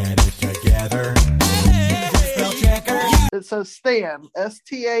 Get it together. Spell checker. it says stan,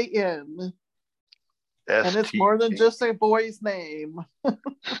 S-T-A-N. And it's more than just a boy's name.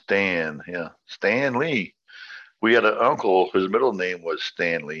 Stan, yeah. Stan Lee. We had an uncle whose middle name was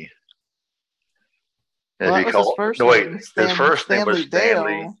Stanley. And his first name was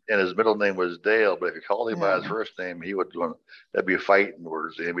Stanley, Dale. and his middle name was Dale. But if you called him by his first name, he would that'd be fighting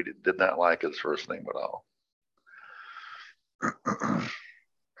words. And we did not like his first name at all.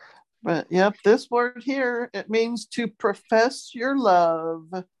 But yep, this word here, it means to profess your love.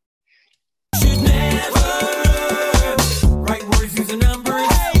 Should never write words using numbers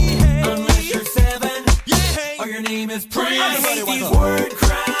unless you're 7 or your name is Prince. I hate these word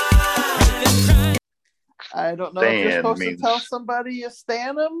crimes. I don't know if you're supposed to tell somebody you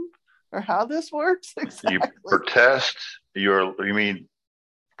stan them or how this works exactly. You protest you mean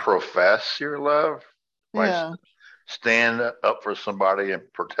profess your love? Yeah. Stand up for somebody and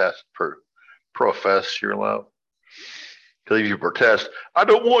profess your love. Because if you protest, I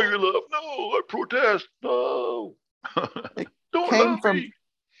don't want your love. No, I protest. No. It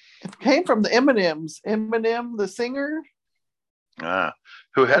came from the M&Ms. Eminem, the singer.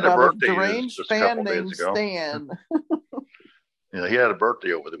 Who had a birthday a deranged just fan days named ago. Stan. Yeah, he had a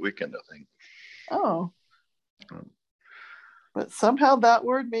birthday over the weekend, I think. Oh. But somehow that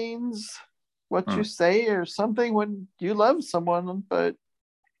word means what you say or something when you love someone. But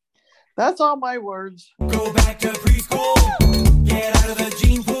that's all my words. Go back to preschool. Get out of the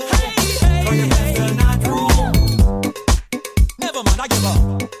gene pool. Try your best to not drool. Never mind, I give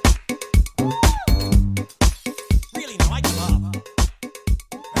up. Really, no, I give up.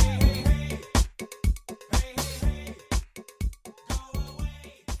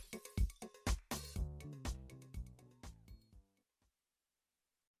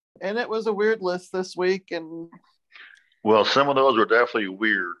 And it was a weird list this week. And well, some of those were definitely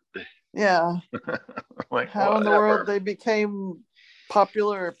weird. Yeah. Like, how in the world they became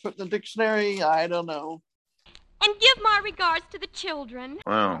popular or put in the dictionary, I don't know. And give my regards to the children.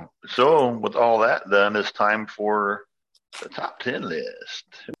 Well, so with all that done, it's time for the top 10 list.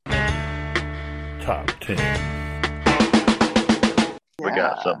 Top 10. We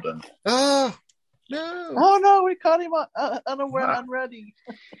got something. Oh, no. Oh, no, we caught him unaware, unready.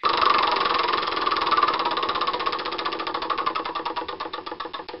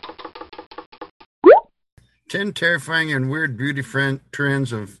 10 terrifying and weird beauty trends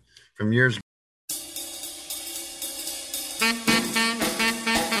from years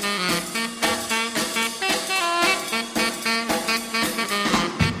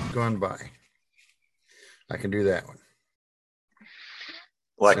gone by. I can do that one.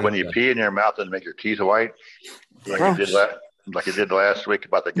 Like when you pee in your mouth and make your teeth white, like you did last week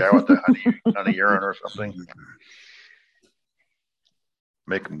about the guy with the honey urine or something.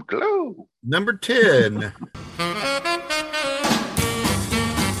 Make them glow. Number 10.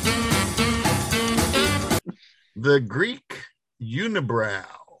 The Greek unibrow.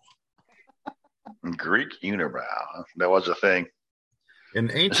 Greek unibrow. That was a thing.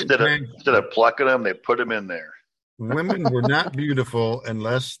 In ancient times, instead of plucking them, they put them in there. Women were not beautiful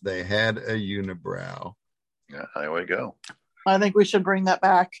unless they had a unibrow. Yeah, there we go. I think we should bring that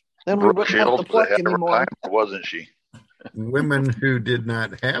back. Then we wouldn't have to pluck anymore. Time, wasn't she? Women who did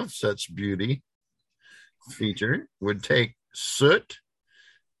not have such beauty feature would take soot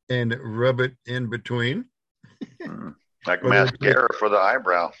and rub it in between. Like mascara for the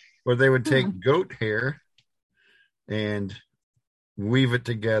eyebrow. Or they would take goat hair and weave it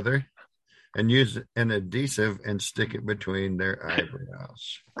together and use an adhesive and stick it between their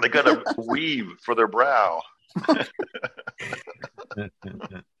eyebrows. They got a weave for their brow.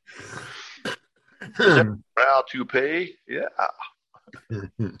 Is that brow toupee? Yeah.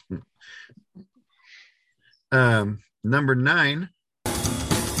 Number 9.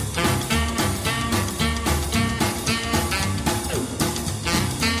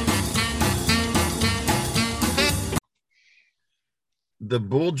 The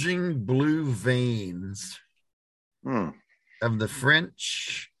bulging blue veins of the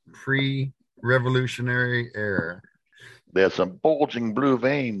French pre-revolutionary era. They had some bulging blue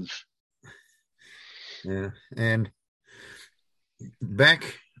veins. Yeah, and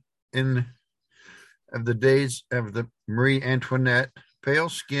back in the days of the Marie Antoinette, pale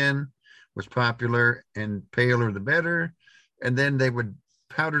skin was popular, and paler the better. And then they would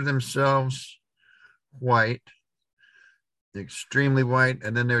powder themselves white, extremely white,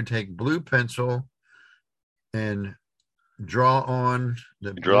 and then they would take blue pencil and draw on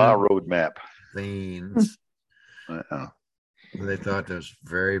the a road map veins. They thought that was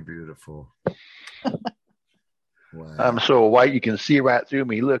very beautiful. Wow. I'm so white you can see right through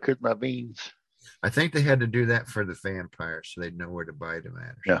me. Look at my veins. I think they had to do that for the vampires so they'd know where to bite them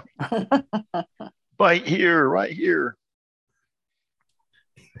at. Yeah. Right here, right here.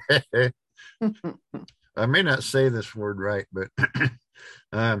 I may not say this word right, but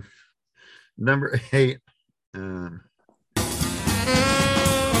number 8.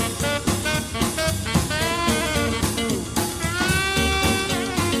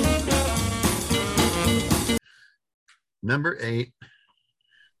 Number 8,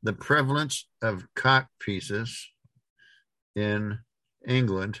 the prevalence of cock pieces in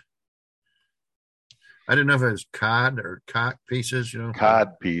England. I didn't know if it was cod or cock pieces,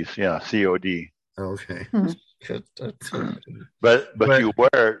 Cod piece, yeah, COD. Okay. But you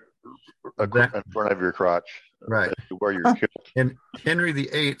wear it in front of your crotch. Right. You wear your kilt. And Henry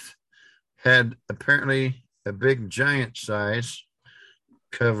VIII had apparently a big giant size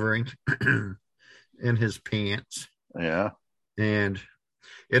covering in his pants. Yeah. And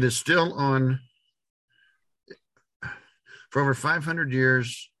it is still on. For over 500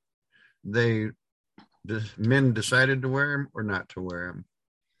 years, men decided to wear them or not to wear them.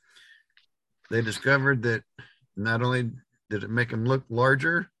 They discovered that not only did it make them look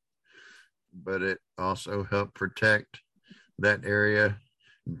larger, but it also helped protect that area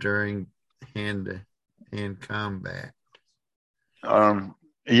during hand-to-hand combat.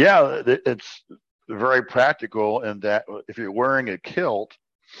 Yeah, it's very practical in that if you're wearing a kilt,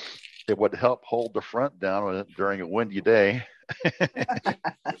 it would help hold the front down during a windy day.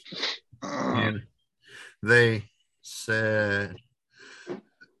 And they said,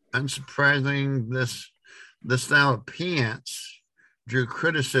 unsurprising, this style of pants drew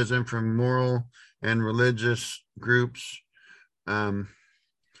criticism from moral and religious groups. Under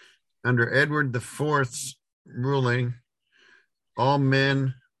Edward IV's ruling, all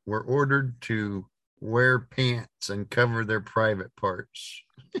men were ordered to wear pants and cover their private parts.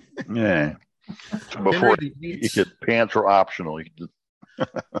 Yeah. So before pants were optional.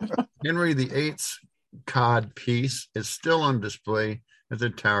 Henry VIII's cod piece is still on display at the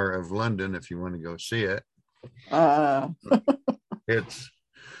Tower of London if you want to go see it. It's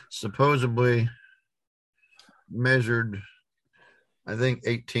supposedly measured, I think,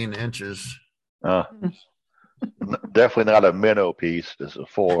 18 inches. Definitely not a minnow piece. It's a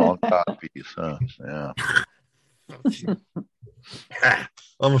full-on cod piece. Yeah.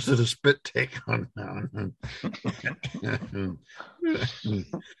 Almost did a spit take on that.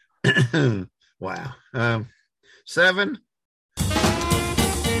 Wow. 7.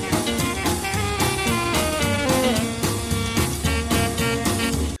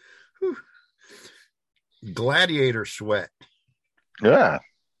 Gladiator sweat. Yeah.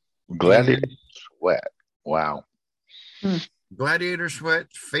 Gladiator sweat. Wow. Gladiator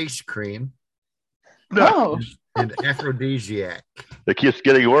sweat face cream. No. And aphrodisiac. It keeps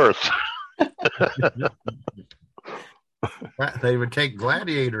getting worse. They would take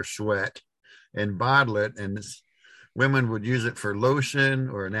gladiator sweat and bottle it, and women would use it for lotion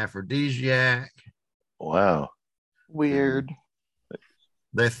or an aphrodisiac. Wow. Weird.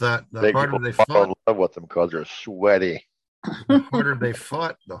 They thought the harder they fought, in love with them because they're sweaty. The harder they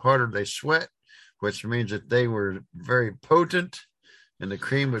fought, the harder they sweat, which means that they were very potent, and the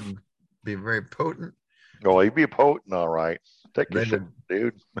cream would be very potent. Oh, you'd be potent, all right. Take your shit,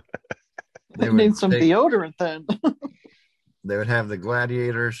 dude. They need some deodorant then. They would have the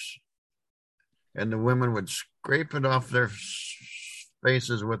gladiators, and the women would scrape it off their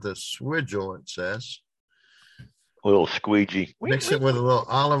faces with a swidgel, it says. A little squeegee. Mix it with a little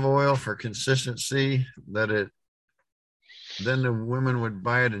olive oil for consistency. Then the women would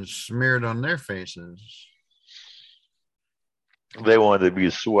buy it and smear it on their faces. They wanted to be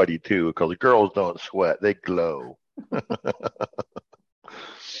sweaty too, because girls don't sweat; they glow.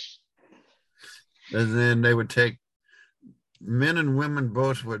 And then they would take, men and women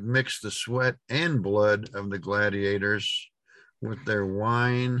both would mix the sweat and blood of the gladiators with their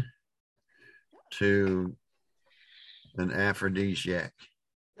wine to an aphrodisiac.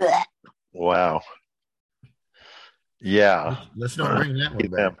 Wow. Yeah. Let's not bring that one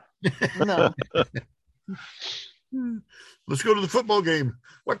back. No. Let's go to the football game.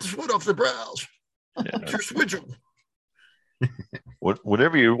 Wipe the sweat off their brows. It's your swidgel.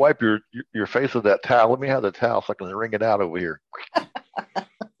 Whenever you wipe your face with that towel, let me have the towel so I can wring it out over here.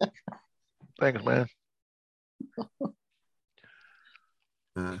 Thanks, man.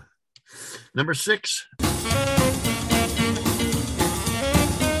 Number 6.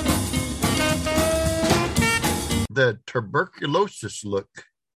 The tuberculosis look.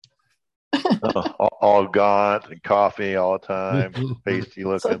 All gaunt and coffee all the time, pasty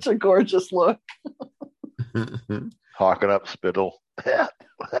looking. Such a gorgeous look. Hawking up spittle. And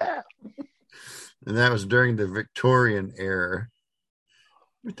that was during the Victorian era.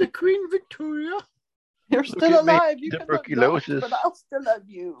 With the Queen Victoria. You're Look still at me, alive. You can look gaunt, tuberculosis. but I'll still love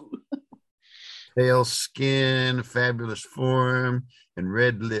you. Pale skin, fabulous form, and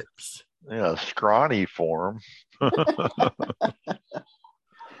red lips. Yeah, scrawny form.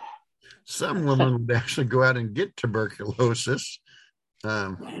 Some women would actually go out and get tuberculosis.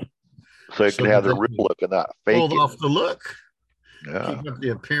 So you So can have the they real can look and not fake pull it. off the look, Yeah. keep up the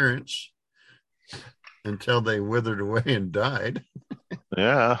appearance until they withered away and died.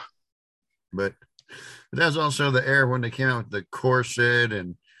 Yeah. But that's also the era when they came out with the corset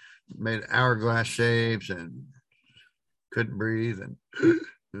and made hourglass shapes and couldn't breathe. And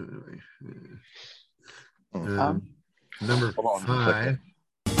number Hold on just a second.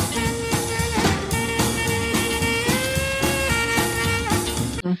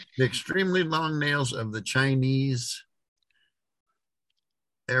 5. The extremely long nails of the Chinese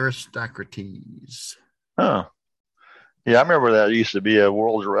aristocracies. Huh. Yeah, I remember that. There used to be a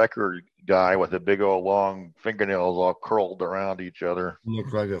world record guy with a big old long fingernails all curled around each other.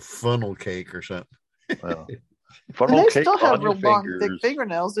 Looked like a funnel cake or something. Well, And funnel they cake still have on your real long, thick fingers.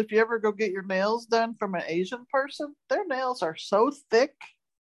 fingernails. If you ever go get your nails done from an Asian person, their nails are so thick.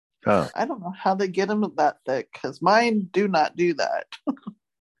 Huh. I don't know how they get them that thick because mine do not do that.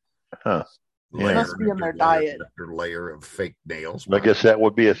 Huh. Layer Must be in their after layer diet. after layer of fake nails. I guess that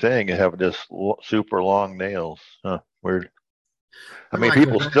would be a thing, having just super long nails. Huh. Weird. I mean, Like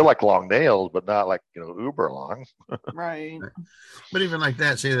people that. still like long nails, but not like, uber long. Right. But even like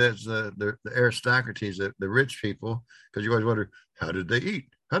that, see, that's the aristocracies, the rich people, because you always wonder, how did they eat?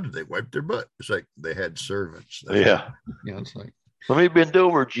 How did they wipe their butt? It's like they had servants. Yeah. It's like, Let me bend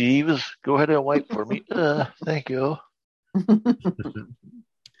over, Jeeves. Go ahead and wipe for me. Thank you.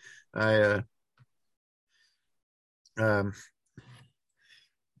 The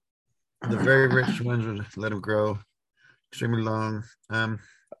very rich ones would let them grow extremely long.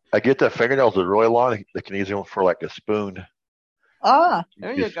 I get that fingernails are really long. They can use them for like a spoon. Ah,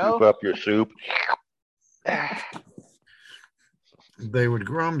 there you Scoop go. up your soup. They would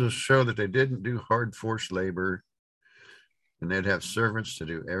grow them to show that they didn't do hard forced labor, and they'd have servants to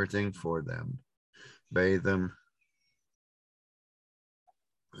do everything for them, bathe them.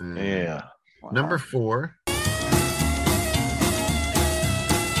 Yeah. Number 4.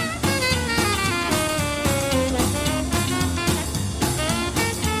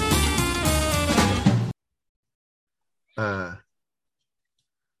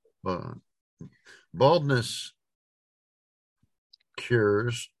 Baldness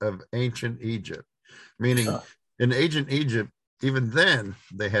cures of ancient Egypt, meaning in ancient Egypt, even then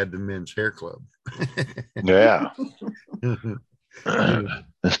they had the men's hair club. Yeah.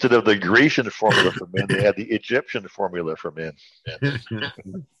 Instead of the Grecian formula for men, they had the Egyptian formula for men.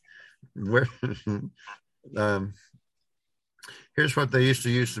 Where, here's what they used to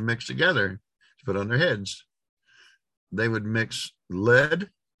use to mix together to put on their heads. They would mix lead,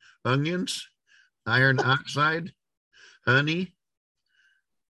 onions, iron oxide, honey,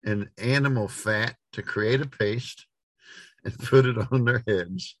 and animal fat to create a paste and put it on their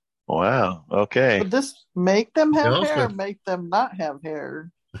heads. Wow. Okay. Would this make them have also- hair or make them not have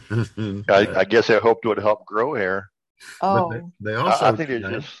hair? I guess I hoped it would help grow hair. Oh, They also I think they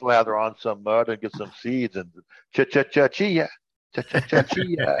just slather on some mud and get some seeds and cha-cha-cha-chia.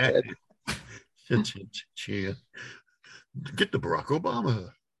 Cha-cha-cha-chia. Chia. Get the Barack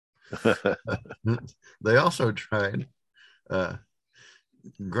Obama. They also tried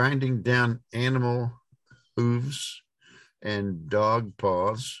grinding down animal hooves and dog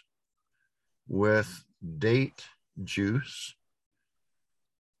paws with date juice,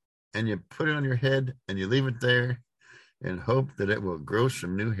 and you put it on your head and you leave it there and hope that it will grow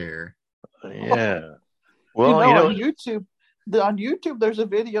some new hair. Yeah. Well, on YouTube, on YouTube, there's a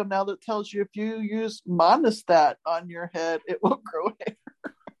video now that tells you if you use Monistat on your head, it will grow hair.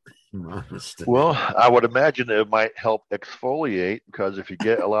 Well, I would imagine it might help exfoliate, because if you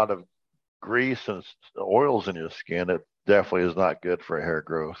get a lot of grease and oils in your skin, it definitely is not good for hair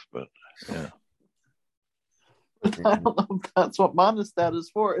growth. But yeah. I don't know if that's what Monistat is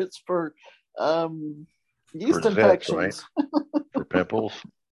for. It's for yeast For zits, infections. right? For pimples.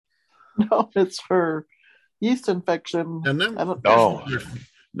 No, it's for yeast infection. And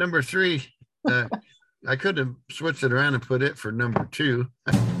number 3, I could have switched it around and put it for number 2.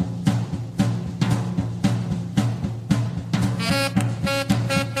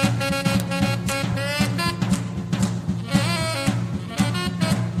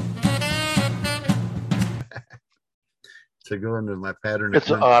 To go into my pattern. It's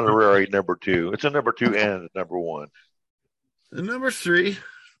an honorary number 2. It's a number 2 and a number 1. The number 3.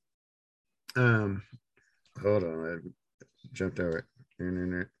 Hold on, I jumped over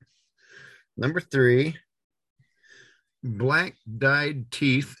it. Number 3, black dyed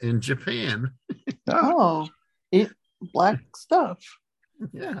teeth in Japan. Oh, eat black stuff.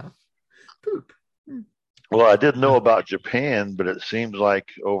 Yeah. Poop. Well, I didn't know about Japan, but it seems like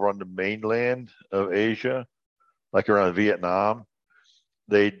over on the mainland of Asia, like around Vietnam,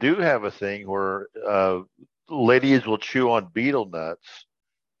 they do have a thing where ladies will chew on betel nuts,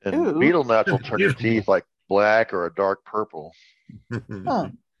 and Ooh. betel nuts will turn your teeth like black or a dark purple. Huh.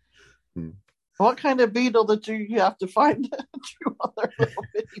 What kind of beetle did you have to find to chew on their little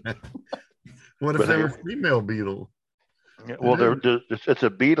bitty? What if they were female beetle? Well, it's a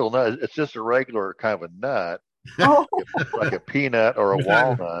betel nut. It's just a regular kind of a nut, Oh, like a peanut or a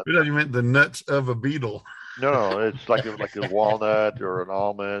walnut. I thought you meant the nuts of a beetle. No, it's like a walnut or an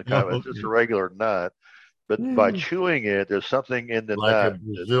almond. It's just a regular nut. But by chewing it, there's something in the Like nut a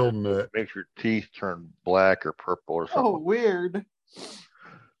Brazil nut. that makes your teeth turn black or purple or something. oh, weird.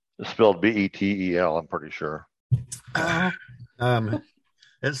 It's spelled Betel, I'm pretty sure.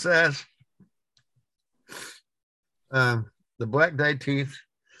 It says the black dyed teeth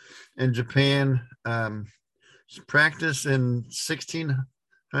in Japan practiced in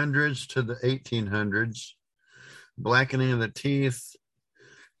 1600s to the 1800s. Blackening of the teeth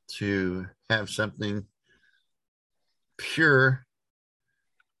to have something pure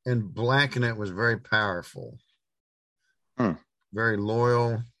and blacken it was very powerful. Very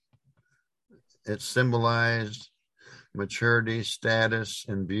loyal. It symbolized maturity, status,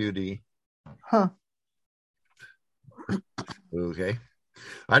 and beauty. Huh. Okay.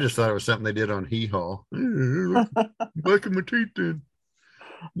 I just thought it was something they did on Hee Haw. Blacken my teeth in.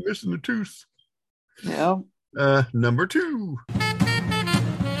 Missing a tooth. Yeah. Number 2. I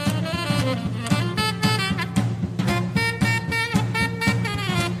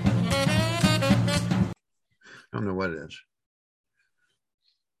don't know what it is.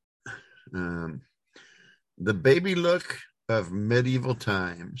 The baby look of medieval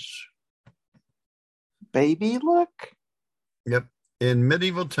times. Baby look? Yep. In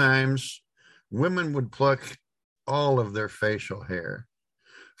medieval times, women would pluck all of their facial hair,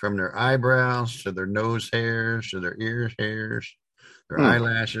 from their eyebrows to their nose hairs to their ear hairs, their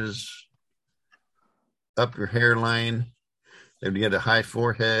eyelashes, up your hairline. They would get a high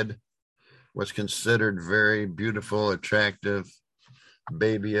forehead, was considered very beautiful, attractive,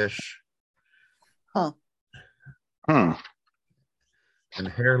 babyish. Huh. And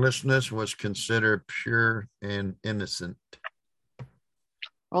hairlessness was considered pure and innocent.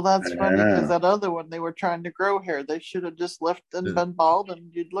 Well, that's funny because that other one, they were trying to grow hair. They should have just left and been bald,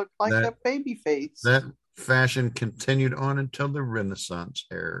 and you'd look like a baby face. That fashion continued on until the Renaissance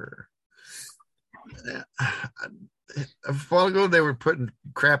era. A while ago, they were putting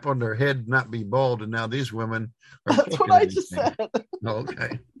crap on their head, not be bald, and now these women are. That's what I just said. Oh,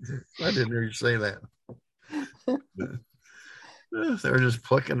 okay. I didn't hear you say that. They were just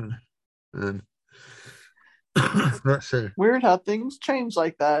plucking. And let's see. Weird how things change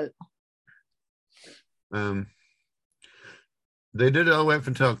like that. They did it all the way up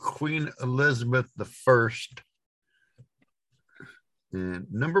until Queen Elizabeth I. And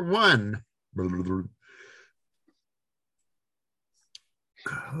number 1.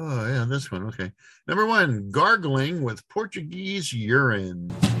 Oh, yeah, this one. Okay. Number 1, gargling with Portuguese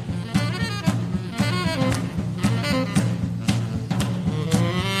urine.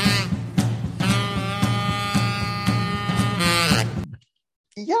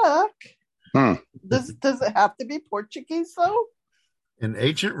 Yuck. Does it have to be Portuguese, though? In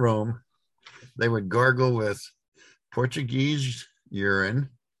ancient Rome, they would gargle with Portuguese urine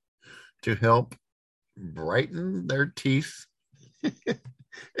to help brighten their teeth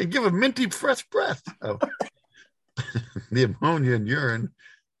and give a minty fresh breath. Oh. The ammonia in urine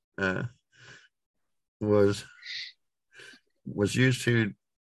was used to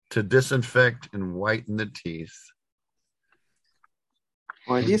disinfect and whiten the teeth.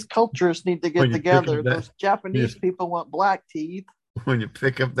 Boy, these cultures need to get together. Those Japanese people want black teeth. When you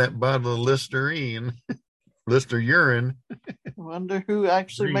pick up that bottle of Listerine, urine. I wonder who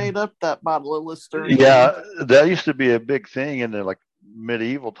actually made up that bottle of Listerine. Yeah, that used to be a big thing in the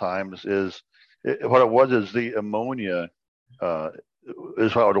medieval times. What it was is the ammonia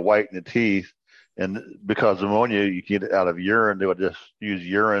is how to whiten the teeth, and because ammonia you can get it out of urine, they would just use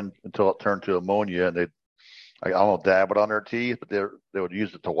urine until it turned to ammonia, and they'd almost dab it on their teeth, but they would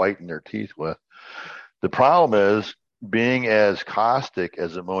use it to whiten their teeth with. The problem is, being as caustic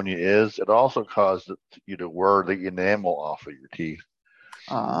as ammonia is, it also caused you to wear the enamel off of your teeth.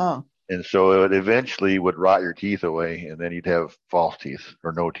 And so it eventually would rot your teeth away, and then you'd have false teeth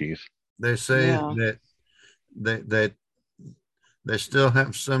or no teeth. They say that they still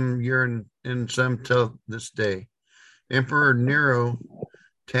have some urine and some till this day. Emperor Nero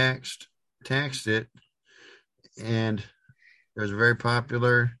taxed it, and it was very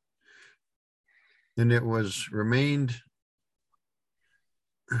popular, and it was remained.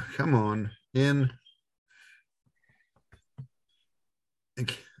 Come on, it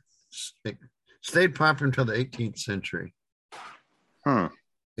stayed popular until the 18th century.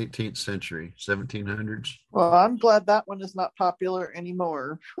 18th century, 1700s. Well, I'm glad that one is not popular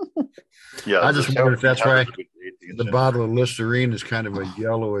anymore. Yeah, I just wonder if that's why the century. bottle of Listerine is kind of a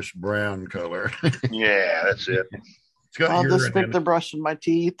yellowish brown color. Yeah, that's it. It's got I'll just urine stick in the it. brush in my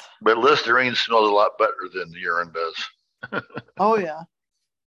teeth. But Listerine smells a lot better than urine does. Oh, yeah.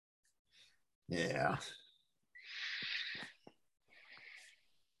 Yeah.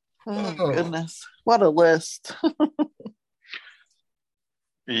 Oh, Oh. goodness. What a list.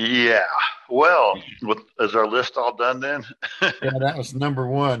 Yeah. Well, is our list all done then? Yeah, that was number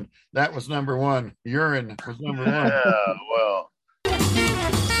one. Urine was number one. Yeah, well.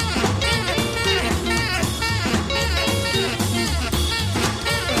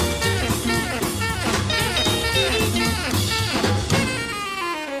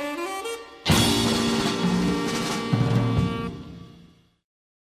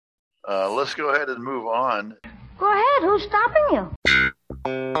 Let's go ahead and move on. Go ahead, who's stopping you?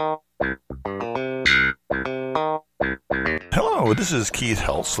 Hello, this is Keith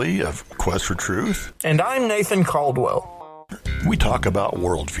Helsley of Quest for Truth. And I'm Nathan Caldwell. We talk about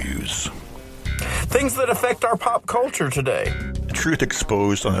worldviews. Things that affect our pop culture today. Truth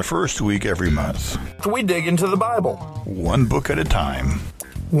exposed on the first week every month. We dig into the Bible. One book at a time.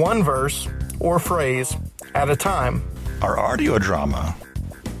 One verse or phrase at a time. Our audio drama.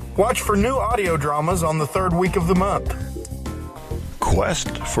 Watch for new audio dramas on the third week of the month.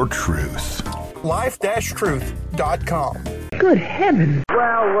 Quest for Truth. Life-truth.com. Good heavens.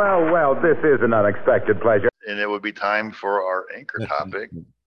 Well, this is an unexpected pleasure. And it would be time for our anchor topic,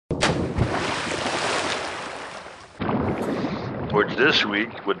 which this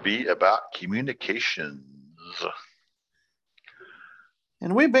week would be about communications.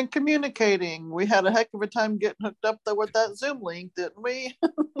 And we've been communicating. We had a heck of a time getting hooked up there with that Zoom link, didn't we?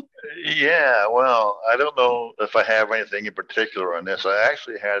 Yeah, well, I don't know if I have anything in particular on this. I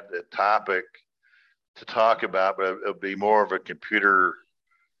actually had a topic to talk about, but it'll be more of a computer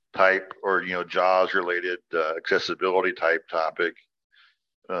type or, JAWS related accessibility type topic.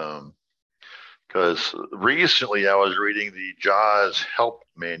 Because recently I was reading the JAWS help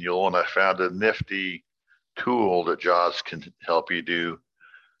manual and I found a nifty tool that JAWS can help you do.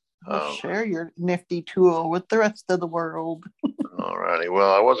 Share your nifty tool with the rest of the world. All righty.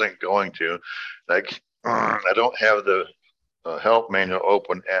 Well, I wasn't going to. I don't have the help manual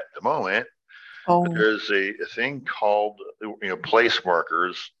open at the moment. Oh. But there's a thing called place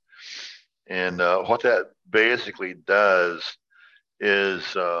markers, and what that basically does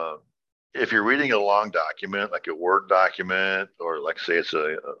is if you're reading a long document, like a Word document, or like say it's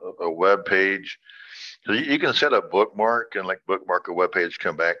a web page. So you can set a bookmark and bookmark a web page to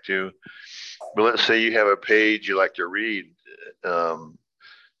come back to. But let's say you have a page you like to read, and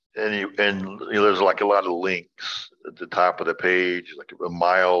there's a lot of links at the top of the page, like a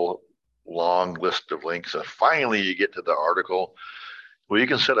mile long list of links. And finally, you get to the article. Well, you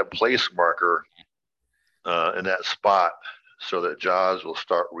can set a place marker in that spot so that JAWS will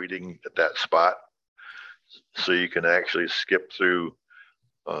start reading at that spot, so you can actually skip through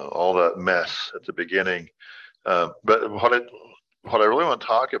all that mess at the beginning. But what I really want to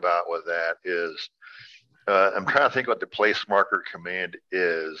talk about with that is I'm trying to think what the place marker command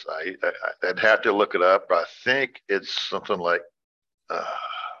is. I'd have to look it up, but I think it's something like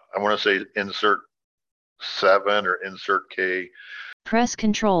I want to say insert 7 or insert K. Press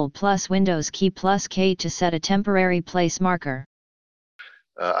Control plus Windows key plus K to set a temporary place marker.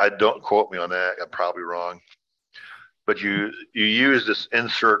 I don't quote me on that. I'm probably wrong. But you use this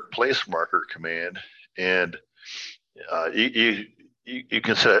insert place marker command, and you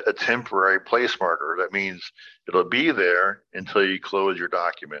can set a temporary place marker. That means it'll be there until you close your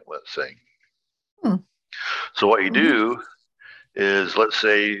document, let's say. So what you do is, let's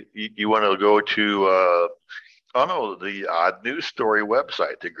say you want to go to the Odd News Story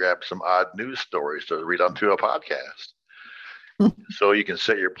website to grab some odd news stories to read onto a podcast. So you can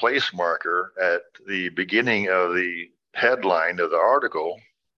set your place marker at the beginning of the headline of the article.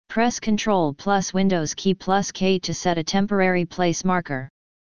 Press Control plus Windows key plus K to set a temporary place marker.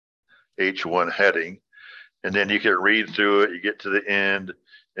 H1 heading. And then you can read through it. You get to the end,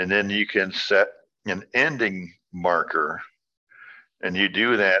 and then you can set an ending marker. And you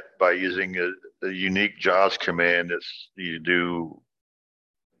do that by using a unique JAWS command. You do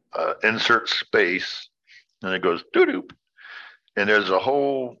insert space, and it goes doo-doo. And there's a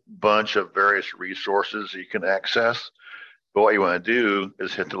whole bunch of various resources you can access. But what you want to do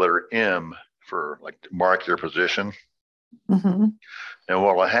is hit the letter M for like mark your position. Mm-hmm. And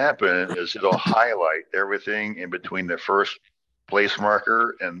what will happen is it'll highlight everything in between the first place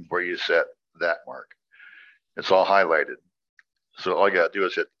marker and where you set that mark. It's all highlighted. So all you got to do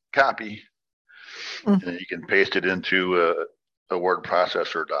is hit copy, and you can paste it into a word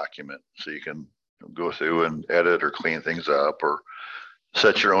processor document. So you can go through and edit or clean things up or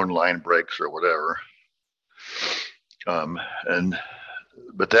set your own line breaks or whatever.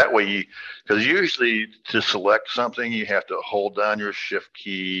 But that way, because usually to select something, you have to hold down your shift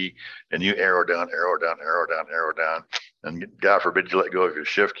key and you arrow down, arrow down, arrow down, arrow down. And God forbid you let go of your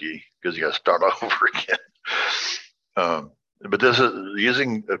shift key because you got to start over again. But this is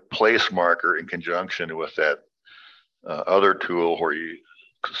using a place marker in conjunction with that other tool where you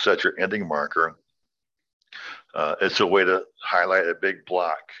set your ending marker. It's a way to highlight a big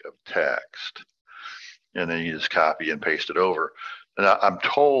block of text, and then you just copy and paste it over. And I'm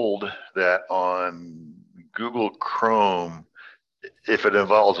told that on Google Chrome, if it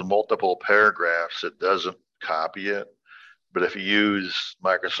involves multiple paragraphs, it doesn't copy it. But if you use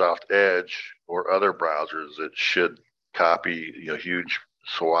Microsoft Edge or other browsers, it should copy huge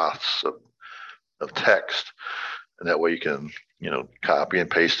swaths of text. And that way you can copy and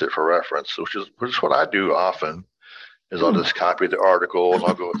paste it for reference, which is what I do often. Is I'll just copy the article and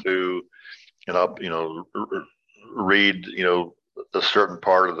I'll go through and I'll read a certain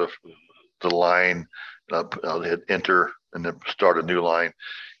part of the line, and I'll hit enter and then start a new line,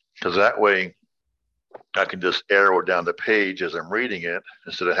 because that way I can just arrow down the page as I'm reading it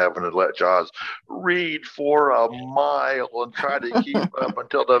instead of having to let JAWS read for a mile and try to keep up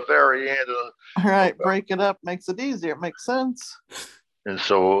until the very end. All right, break it up makes it easier. It makes sense. And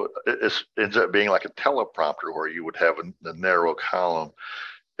so it ends up being like a teleprompter where you would have a narrow column.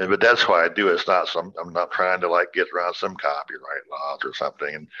 But that's why I do it. It's not I'm not trying to get around some copyright laws or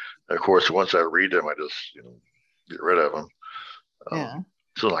something. And of course, once I read them, I just get rid of them.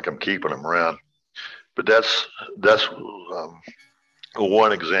 So like I'm keeping them around. But that's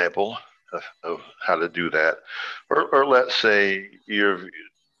one example of how to do that. Or let's say you've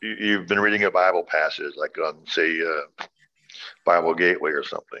been reading a Bible passage, like on say Bible Gateway or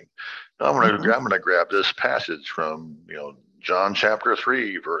something. I'm gonna grab this passage from John chapter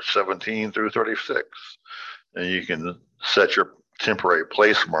 3, verse 17 through 36, and you can set your temporary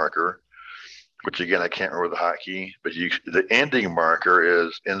place marker, which again I can't remember the hotkey, but the ending marker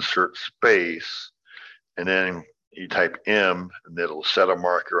is insert space, and then you type M, and it'll set a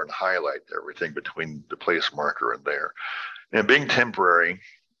marker and highlight everything between the place marker and there. And being temporary,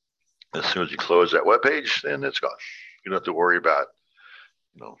 as soon as you close that web page, then it's gone. You don't have to worry about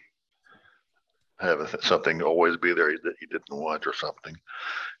having something always be there that you didn't want or something.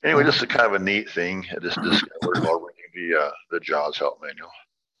 Anyway, this is kind of a neat thing I just discovered while reading the JAWS help manual.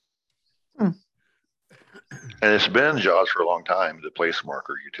 And it's been JAWS for a long time. The place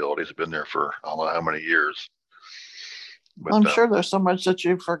marker utility has been there for I don't know how many years. But, I'm sure there's so much that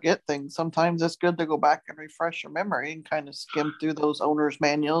you forget things. Sometimes it's good to go back and refresh your memory and kind of skim through those owner's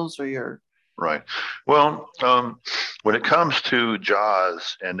manuals or your. Right. Well, when it comes to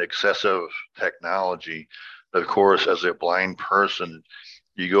JAWS and excessive technology, of course, as a blind person,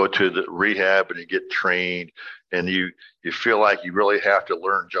 you go to the rehab and you get trained, and you feel like you really have to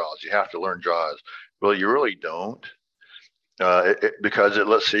learn JAWS. You have to learn JAWS. Well, you really don't, because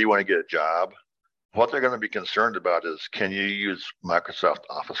let's say you want to get a job. What they're going to be concerned about is, can you use Microsoft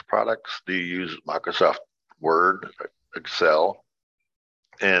Office products? Do you use Microsoft Word, Excel?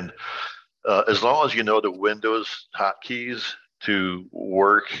 And as long as you know the Windows hotkeys to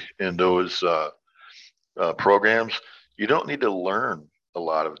work in those programs, you don't need to learn a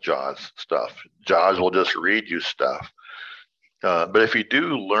lot of JAWS stuff. JAWS will just read you stuff. But if you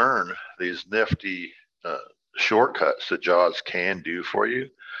do learn these nifty shortcuts that JAWS can do for you,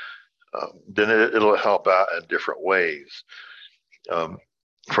 then it'll help out in different ways.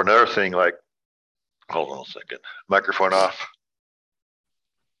 For another thing, like, hold on a second, microphone off.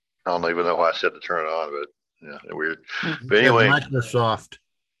 I don't even know why I said to turn it on, but yeah, weird. But anyway, Microsoft.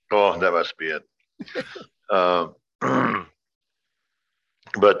 Oh, that must be it.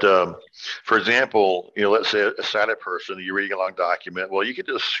 But for example, let's say a sighted person, you're reading a long document. Well, you could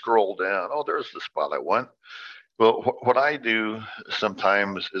just scroll down. Oh, there's the spot I want. Well, what I do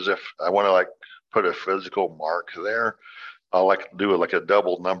sometimes is if I want to put a physical mark there, I'll do a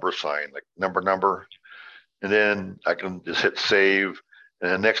double number sign, like number, and then I can just hit save.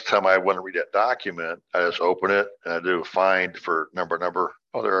 And the next time I want to read that document, I just open it and I do find for number.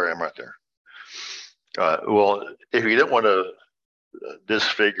 Oh, there Well, if you don't want to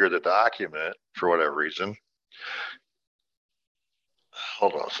disfigure the document for whatever reason,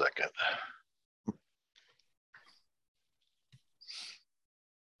 hold on a second.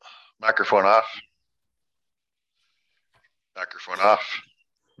 Microphone off. Microphone off.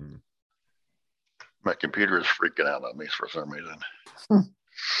 My computer is freaking out on me for some reason.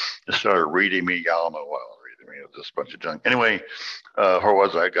 It started reading me. I don't know what reading me. It was just a bunch of junk. Anyway, where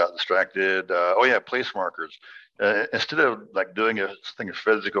was I? Got distracted. Oh yeah, place markers. Instead of like doing a thing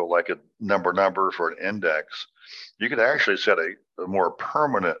physical like a number for an index, you could actually set a more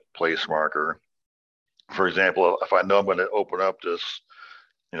permanent place marker. For example, if I know I'm going to open up this,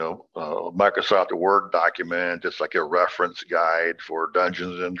 Microsoft Word document, it's like a reference guide for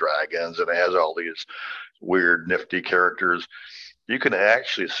Dungeons and Dragons, and it has all these weird, nifty characters. You can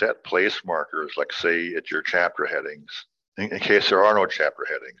actually set place markers, like say at your chapter headings, in case there are no chapter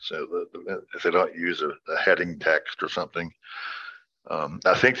headings, if they don't use a heading text or something.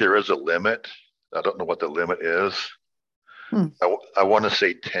 I think there is a limit. I don't know what the limit is. I want to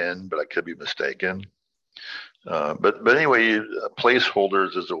say 10, but I could be mistaken. But anyway,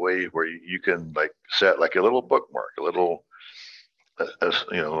 placeholders is a way where you can like set like a little bookmark, a little,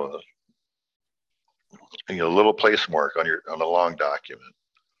 little place mark on a long document.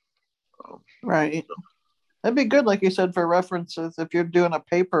 Right. That'd be good, like you said, for references. If you're doing a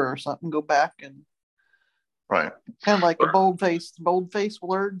paper or something, go back and. Right. Kind of like the boldface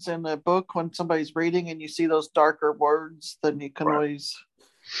words in a book when somebody's reading and you see those darker words, then you can always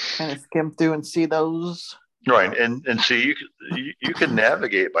kind of skim through and see those. Right, and see, you can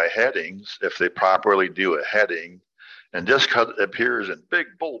navigate by headings if they properly do a heading, and just because it appears in big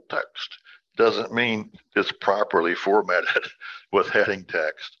bold text doesn't mean it's properly formatted with heading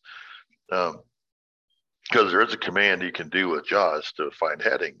text. Because there is a command you can do with JAWS to find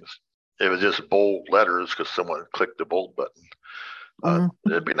headings. If it's just bold letters because someone clicked the bold button,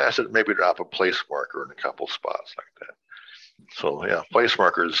 it'd be nice to maybe drop a place marker in a couple spots like that. So yeah, place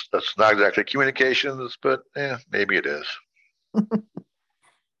markers, that's not exactly communications, but yeah, maybe it is.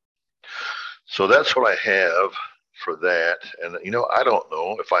 So that's what I have for that. And I don't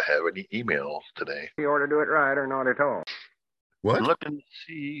know if I have any email today. You ought to do it right or not at all. What? I'm looking to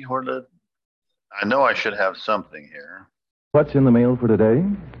see I know I should have something here. What's in the mail for today?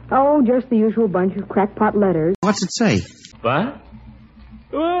 Oh, just the usual bunch of crackpot letters. What's it say? What?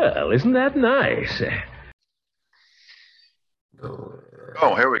 Well, isn't that nice?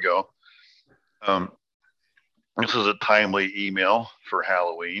 Oh, here we go. This is a timely email for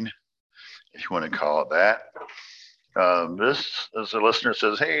Halloween, if you want to call it that. This is a listener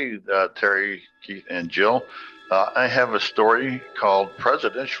says, hey, Terry, Keith, and Jill, I have a story called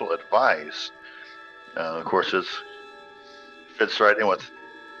Presidential Advice. Of course, it fits right in with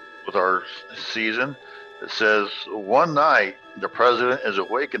our season. It says, one night, the president is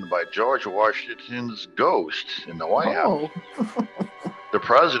awakened by George Washington's ghost in the White House. The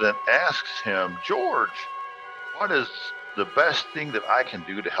president asks him, George, what is the best thing that I can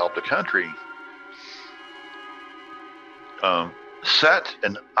do to help the country? Set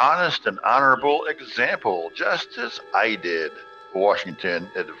an honest and honorable example, just as I did, Washington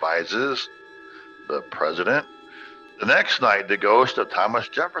advises the president. The next night, the ghost of Thomas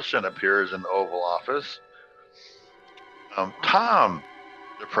Jefferson appears in the Oval Office. Tom,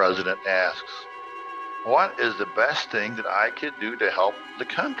 the president asks, what is the best thing that I could do to help the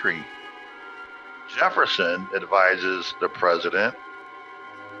country? Jefferson advises the president,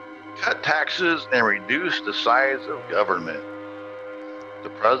 cut taxes and reduce the size of government. The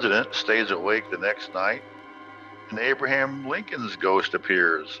president stays awake the next night, and Abraham Lincoln's ghost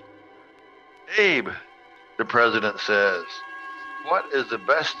appears. Abe, the president says, what is the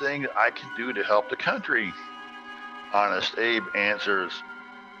best thing that I can do to help the country? Honest Abe answers,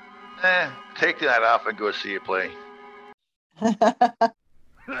 take the night off and go see a play.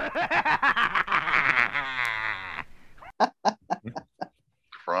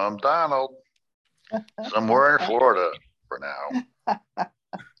 From Donald, somewhere in Florida for now.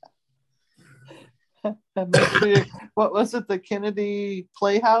 What was it, the Kennedy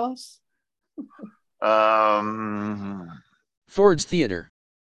Playhouse? Ford's Theater.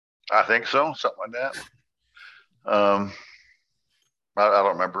 I think so, something like that. I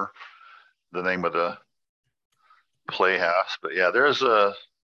don't remember the name of the playhouse, but yeah, there's a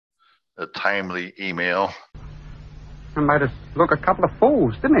timely email. I made us look a couple of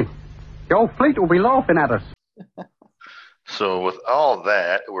fools, didn't he? The old fleet will be laughing at us. So with all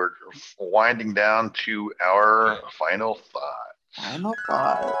that, we're winding down to our final thoughts. Final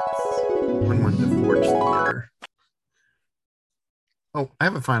thoughts. When was the Ford's Theater? Oh, I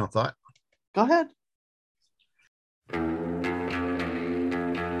have a final thought. Go ahead.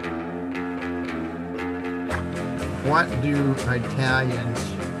 What do Italians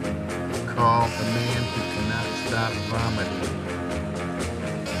call a man who cannot stop vomiting?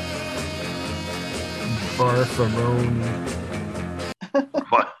 Barfaroni.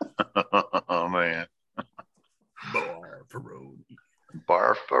 Oh man. Barfaroni.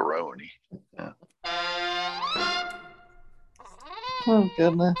 Barfaroni. Yeah. Oh,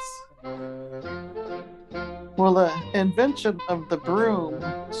 goodness. Well, the invention of the broom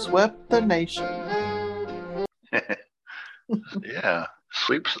swept the nation. Yeah.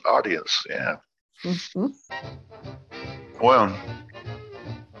 Sweeps the audience. Yeah. Mm-hmm. Well,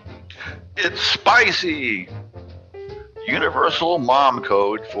 it's spicy. Universal mom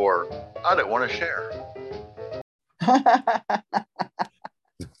code for I don't want to share.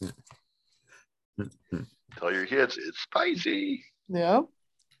 Tell your kids it's spicy. Yeah.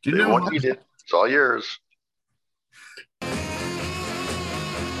 Do you They know won't what- eat it. It's all yours. You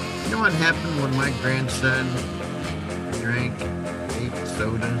know what happened when my grandson drank 8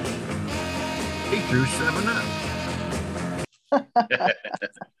 sodas? He threw 7 up.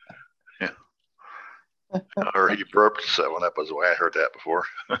 Or he burped 7-Up was the way I heard that before.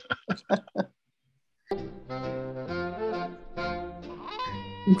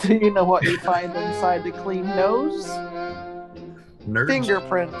 Do you know what you find inside the clean nose? Nerds.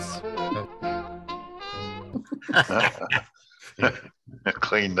 Fingerprints.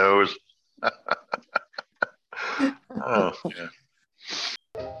 Clean nose. Oh, yeah.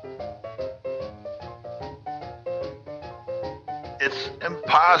 It's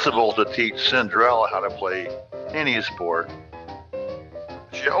impossible to teach Cinderella how to play any sport.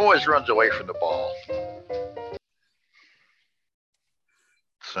 She always runs away from the ball.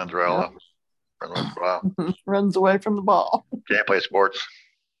 Cinderella. Runs away from the ball. Can't play sports.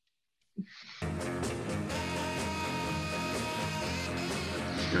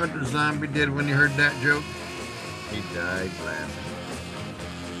 You know what the zombie did when he heard that joke? He died laughing.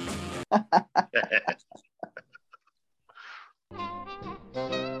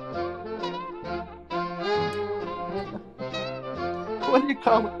 What do you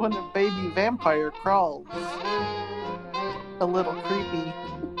call it when a baby vampire crawls? A little creepy.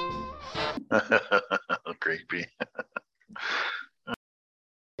 Creepy.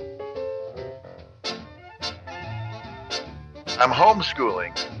 I'm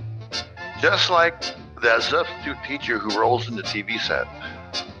homeschooling, just like that substitute teacher who rolls in the TV set.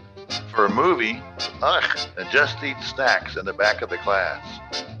 For a movie, and just eat snacks in the back of the class.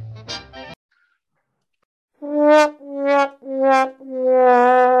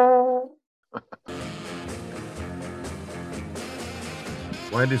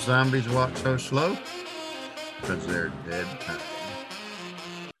 Why do zombies walk so slow? Because they're dead time.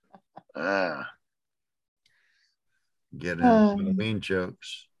 Get in Halloween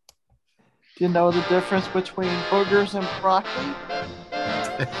jokes. Do you know the difference between boogers and broccoli?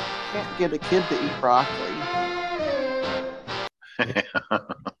 Can't get a kid to eat broccoli.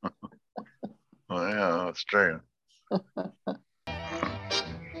 Well, yeah, that's true.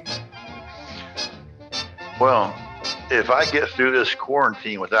 Well, if I get through this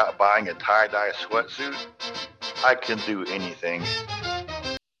quarantine without buying a tie-dye sweatsuit, I can do anything.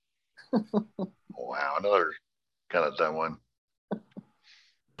 Wow, another kind of dumb one.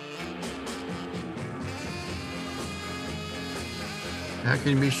 How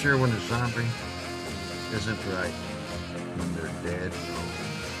can you be sure when a zombie isn't right? When they're dead?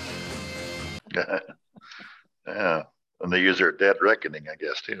 Yeah, and they use their dead reckoning, I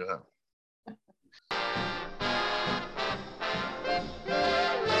guess, too. Huh?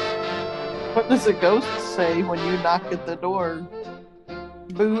 What does a ghost say when you knock at the door?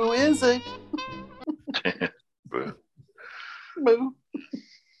 Boo, is it? Boo. Boo.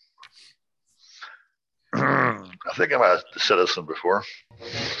 I think I might have said this one before.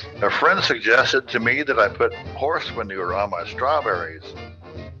 A friend suggested to me that I put horse manure on my strawberries.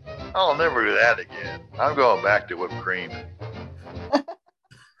 I'll never do that again. I'm going back to whipped cream.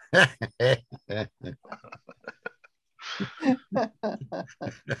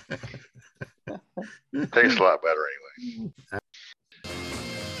 Tastes a lot better anyway.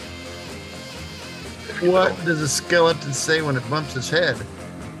 What does a skeleton say when it bumps its head?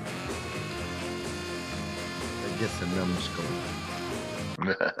 It gets a numbskull.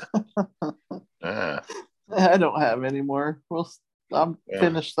 I don't have any more. I'm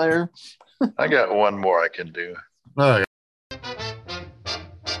finished there. I got one more I can do. Oh,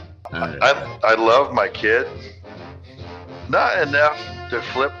 yeah. I love my kid. Not enough to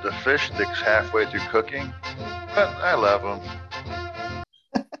flip the fish sticks halfway through cooking, but I love him.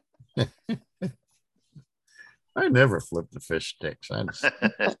 I never flip the fish sticks. I just,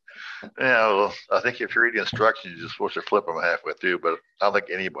 Yeah, well, I think if you read the instructions, you're supposed to flip them halfway through, but I don't think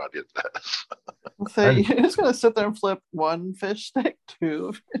anybody does. So you're just gonna sit there and flip one fish stick,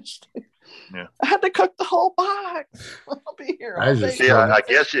 two fish sticks. Yeah. I had to cook the whole box. I'll be here all day. I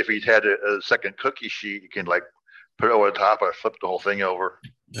guess if he'd had a second cookie sheet, you can like put it over the top and flip the whole thing over.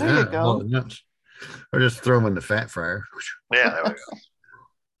 There you go. all the nuts. Or just throw them in the fat fryer. Yeah, there we go.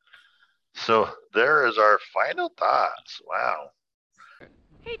 So there is our final thoughts. Wow.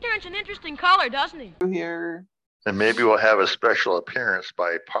 He turns an interesting color, doesn't he? Here. And maybe we'll have a special appearance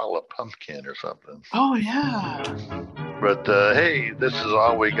by Paula Pumpkin or something. Oh yeah. But hey, this is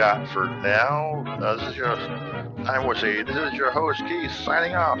all we got for now. This is your this is your host Keith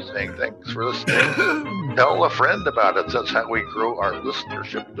signing off, saying thanks for listening. Tell a friend about it. That's how we grow our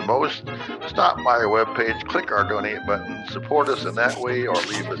listenership the most. Stop by our webpage, click our donate button, support us in that way, or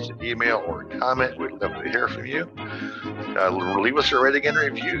leave us an email or a comment. We'd love to hear from you. Leave us a rating and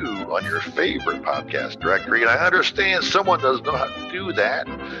review on your favorite podcast directory. And I understand someone doesn't know how to do that.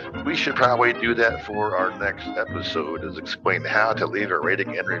 We should probably do that for our next episode, is explain how to leave a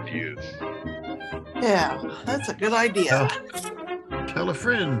rating and review. Yeah, that's a good idea. Tell a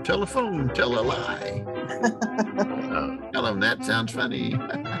friend, tell a phone, tell a lie. Tell them that sounds funny.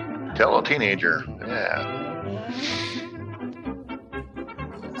 Tell a teenager. Yeah.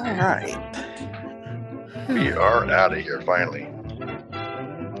 All right. We are out of here finally.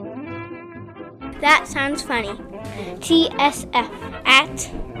 That sounds funny. TSF at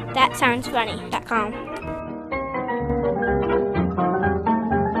thatsoundsfunny.com.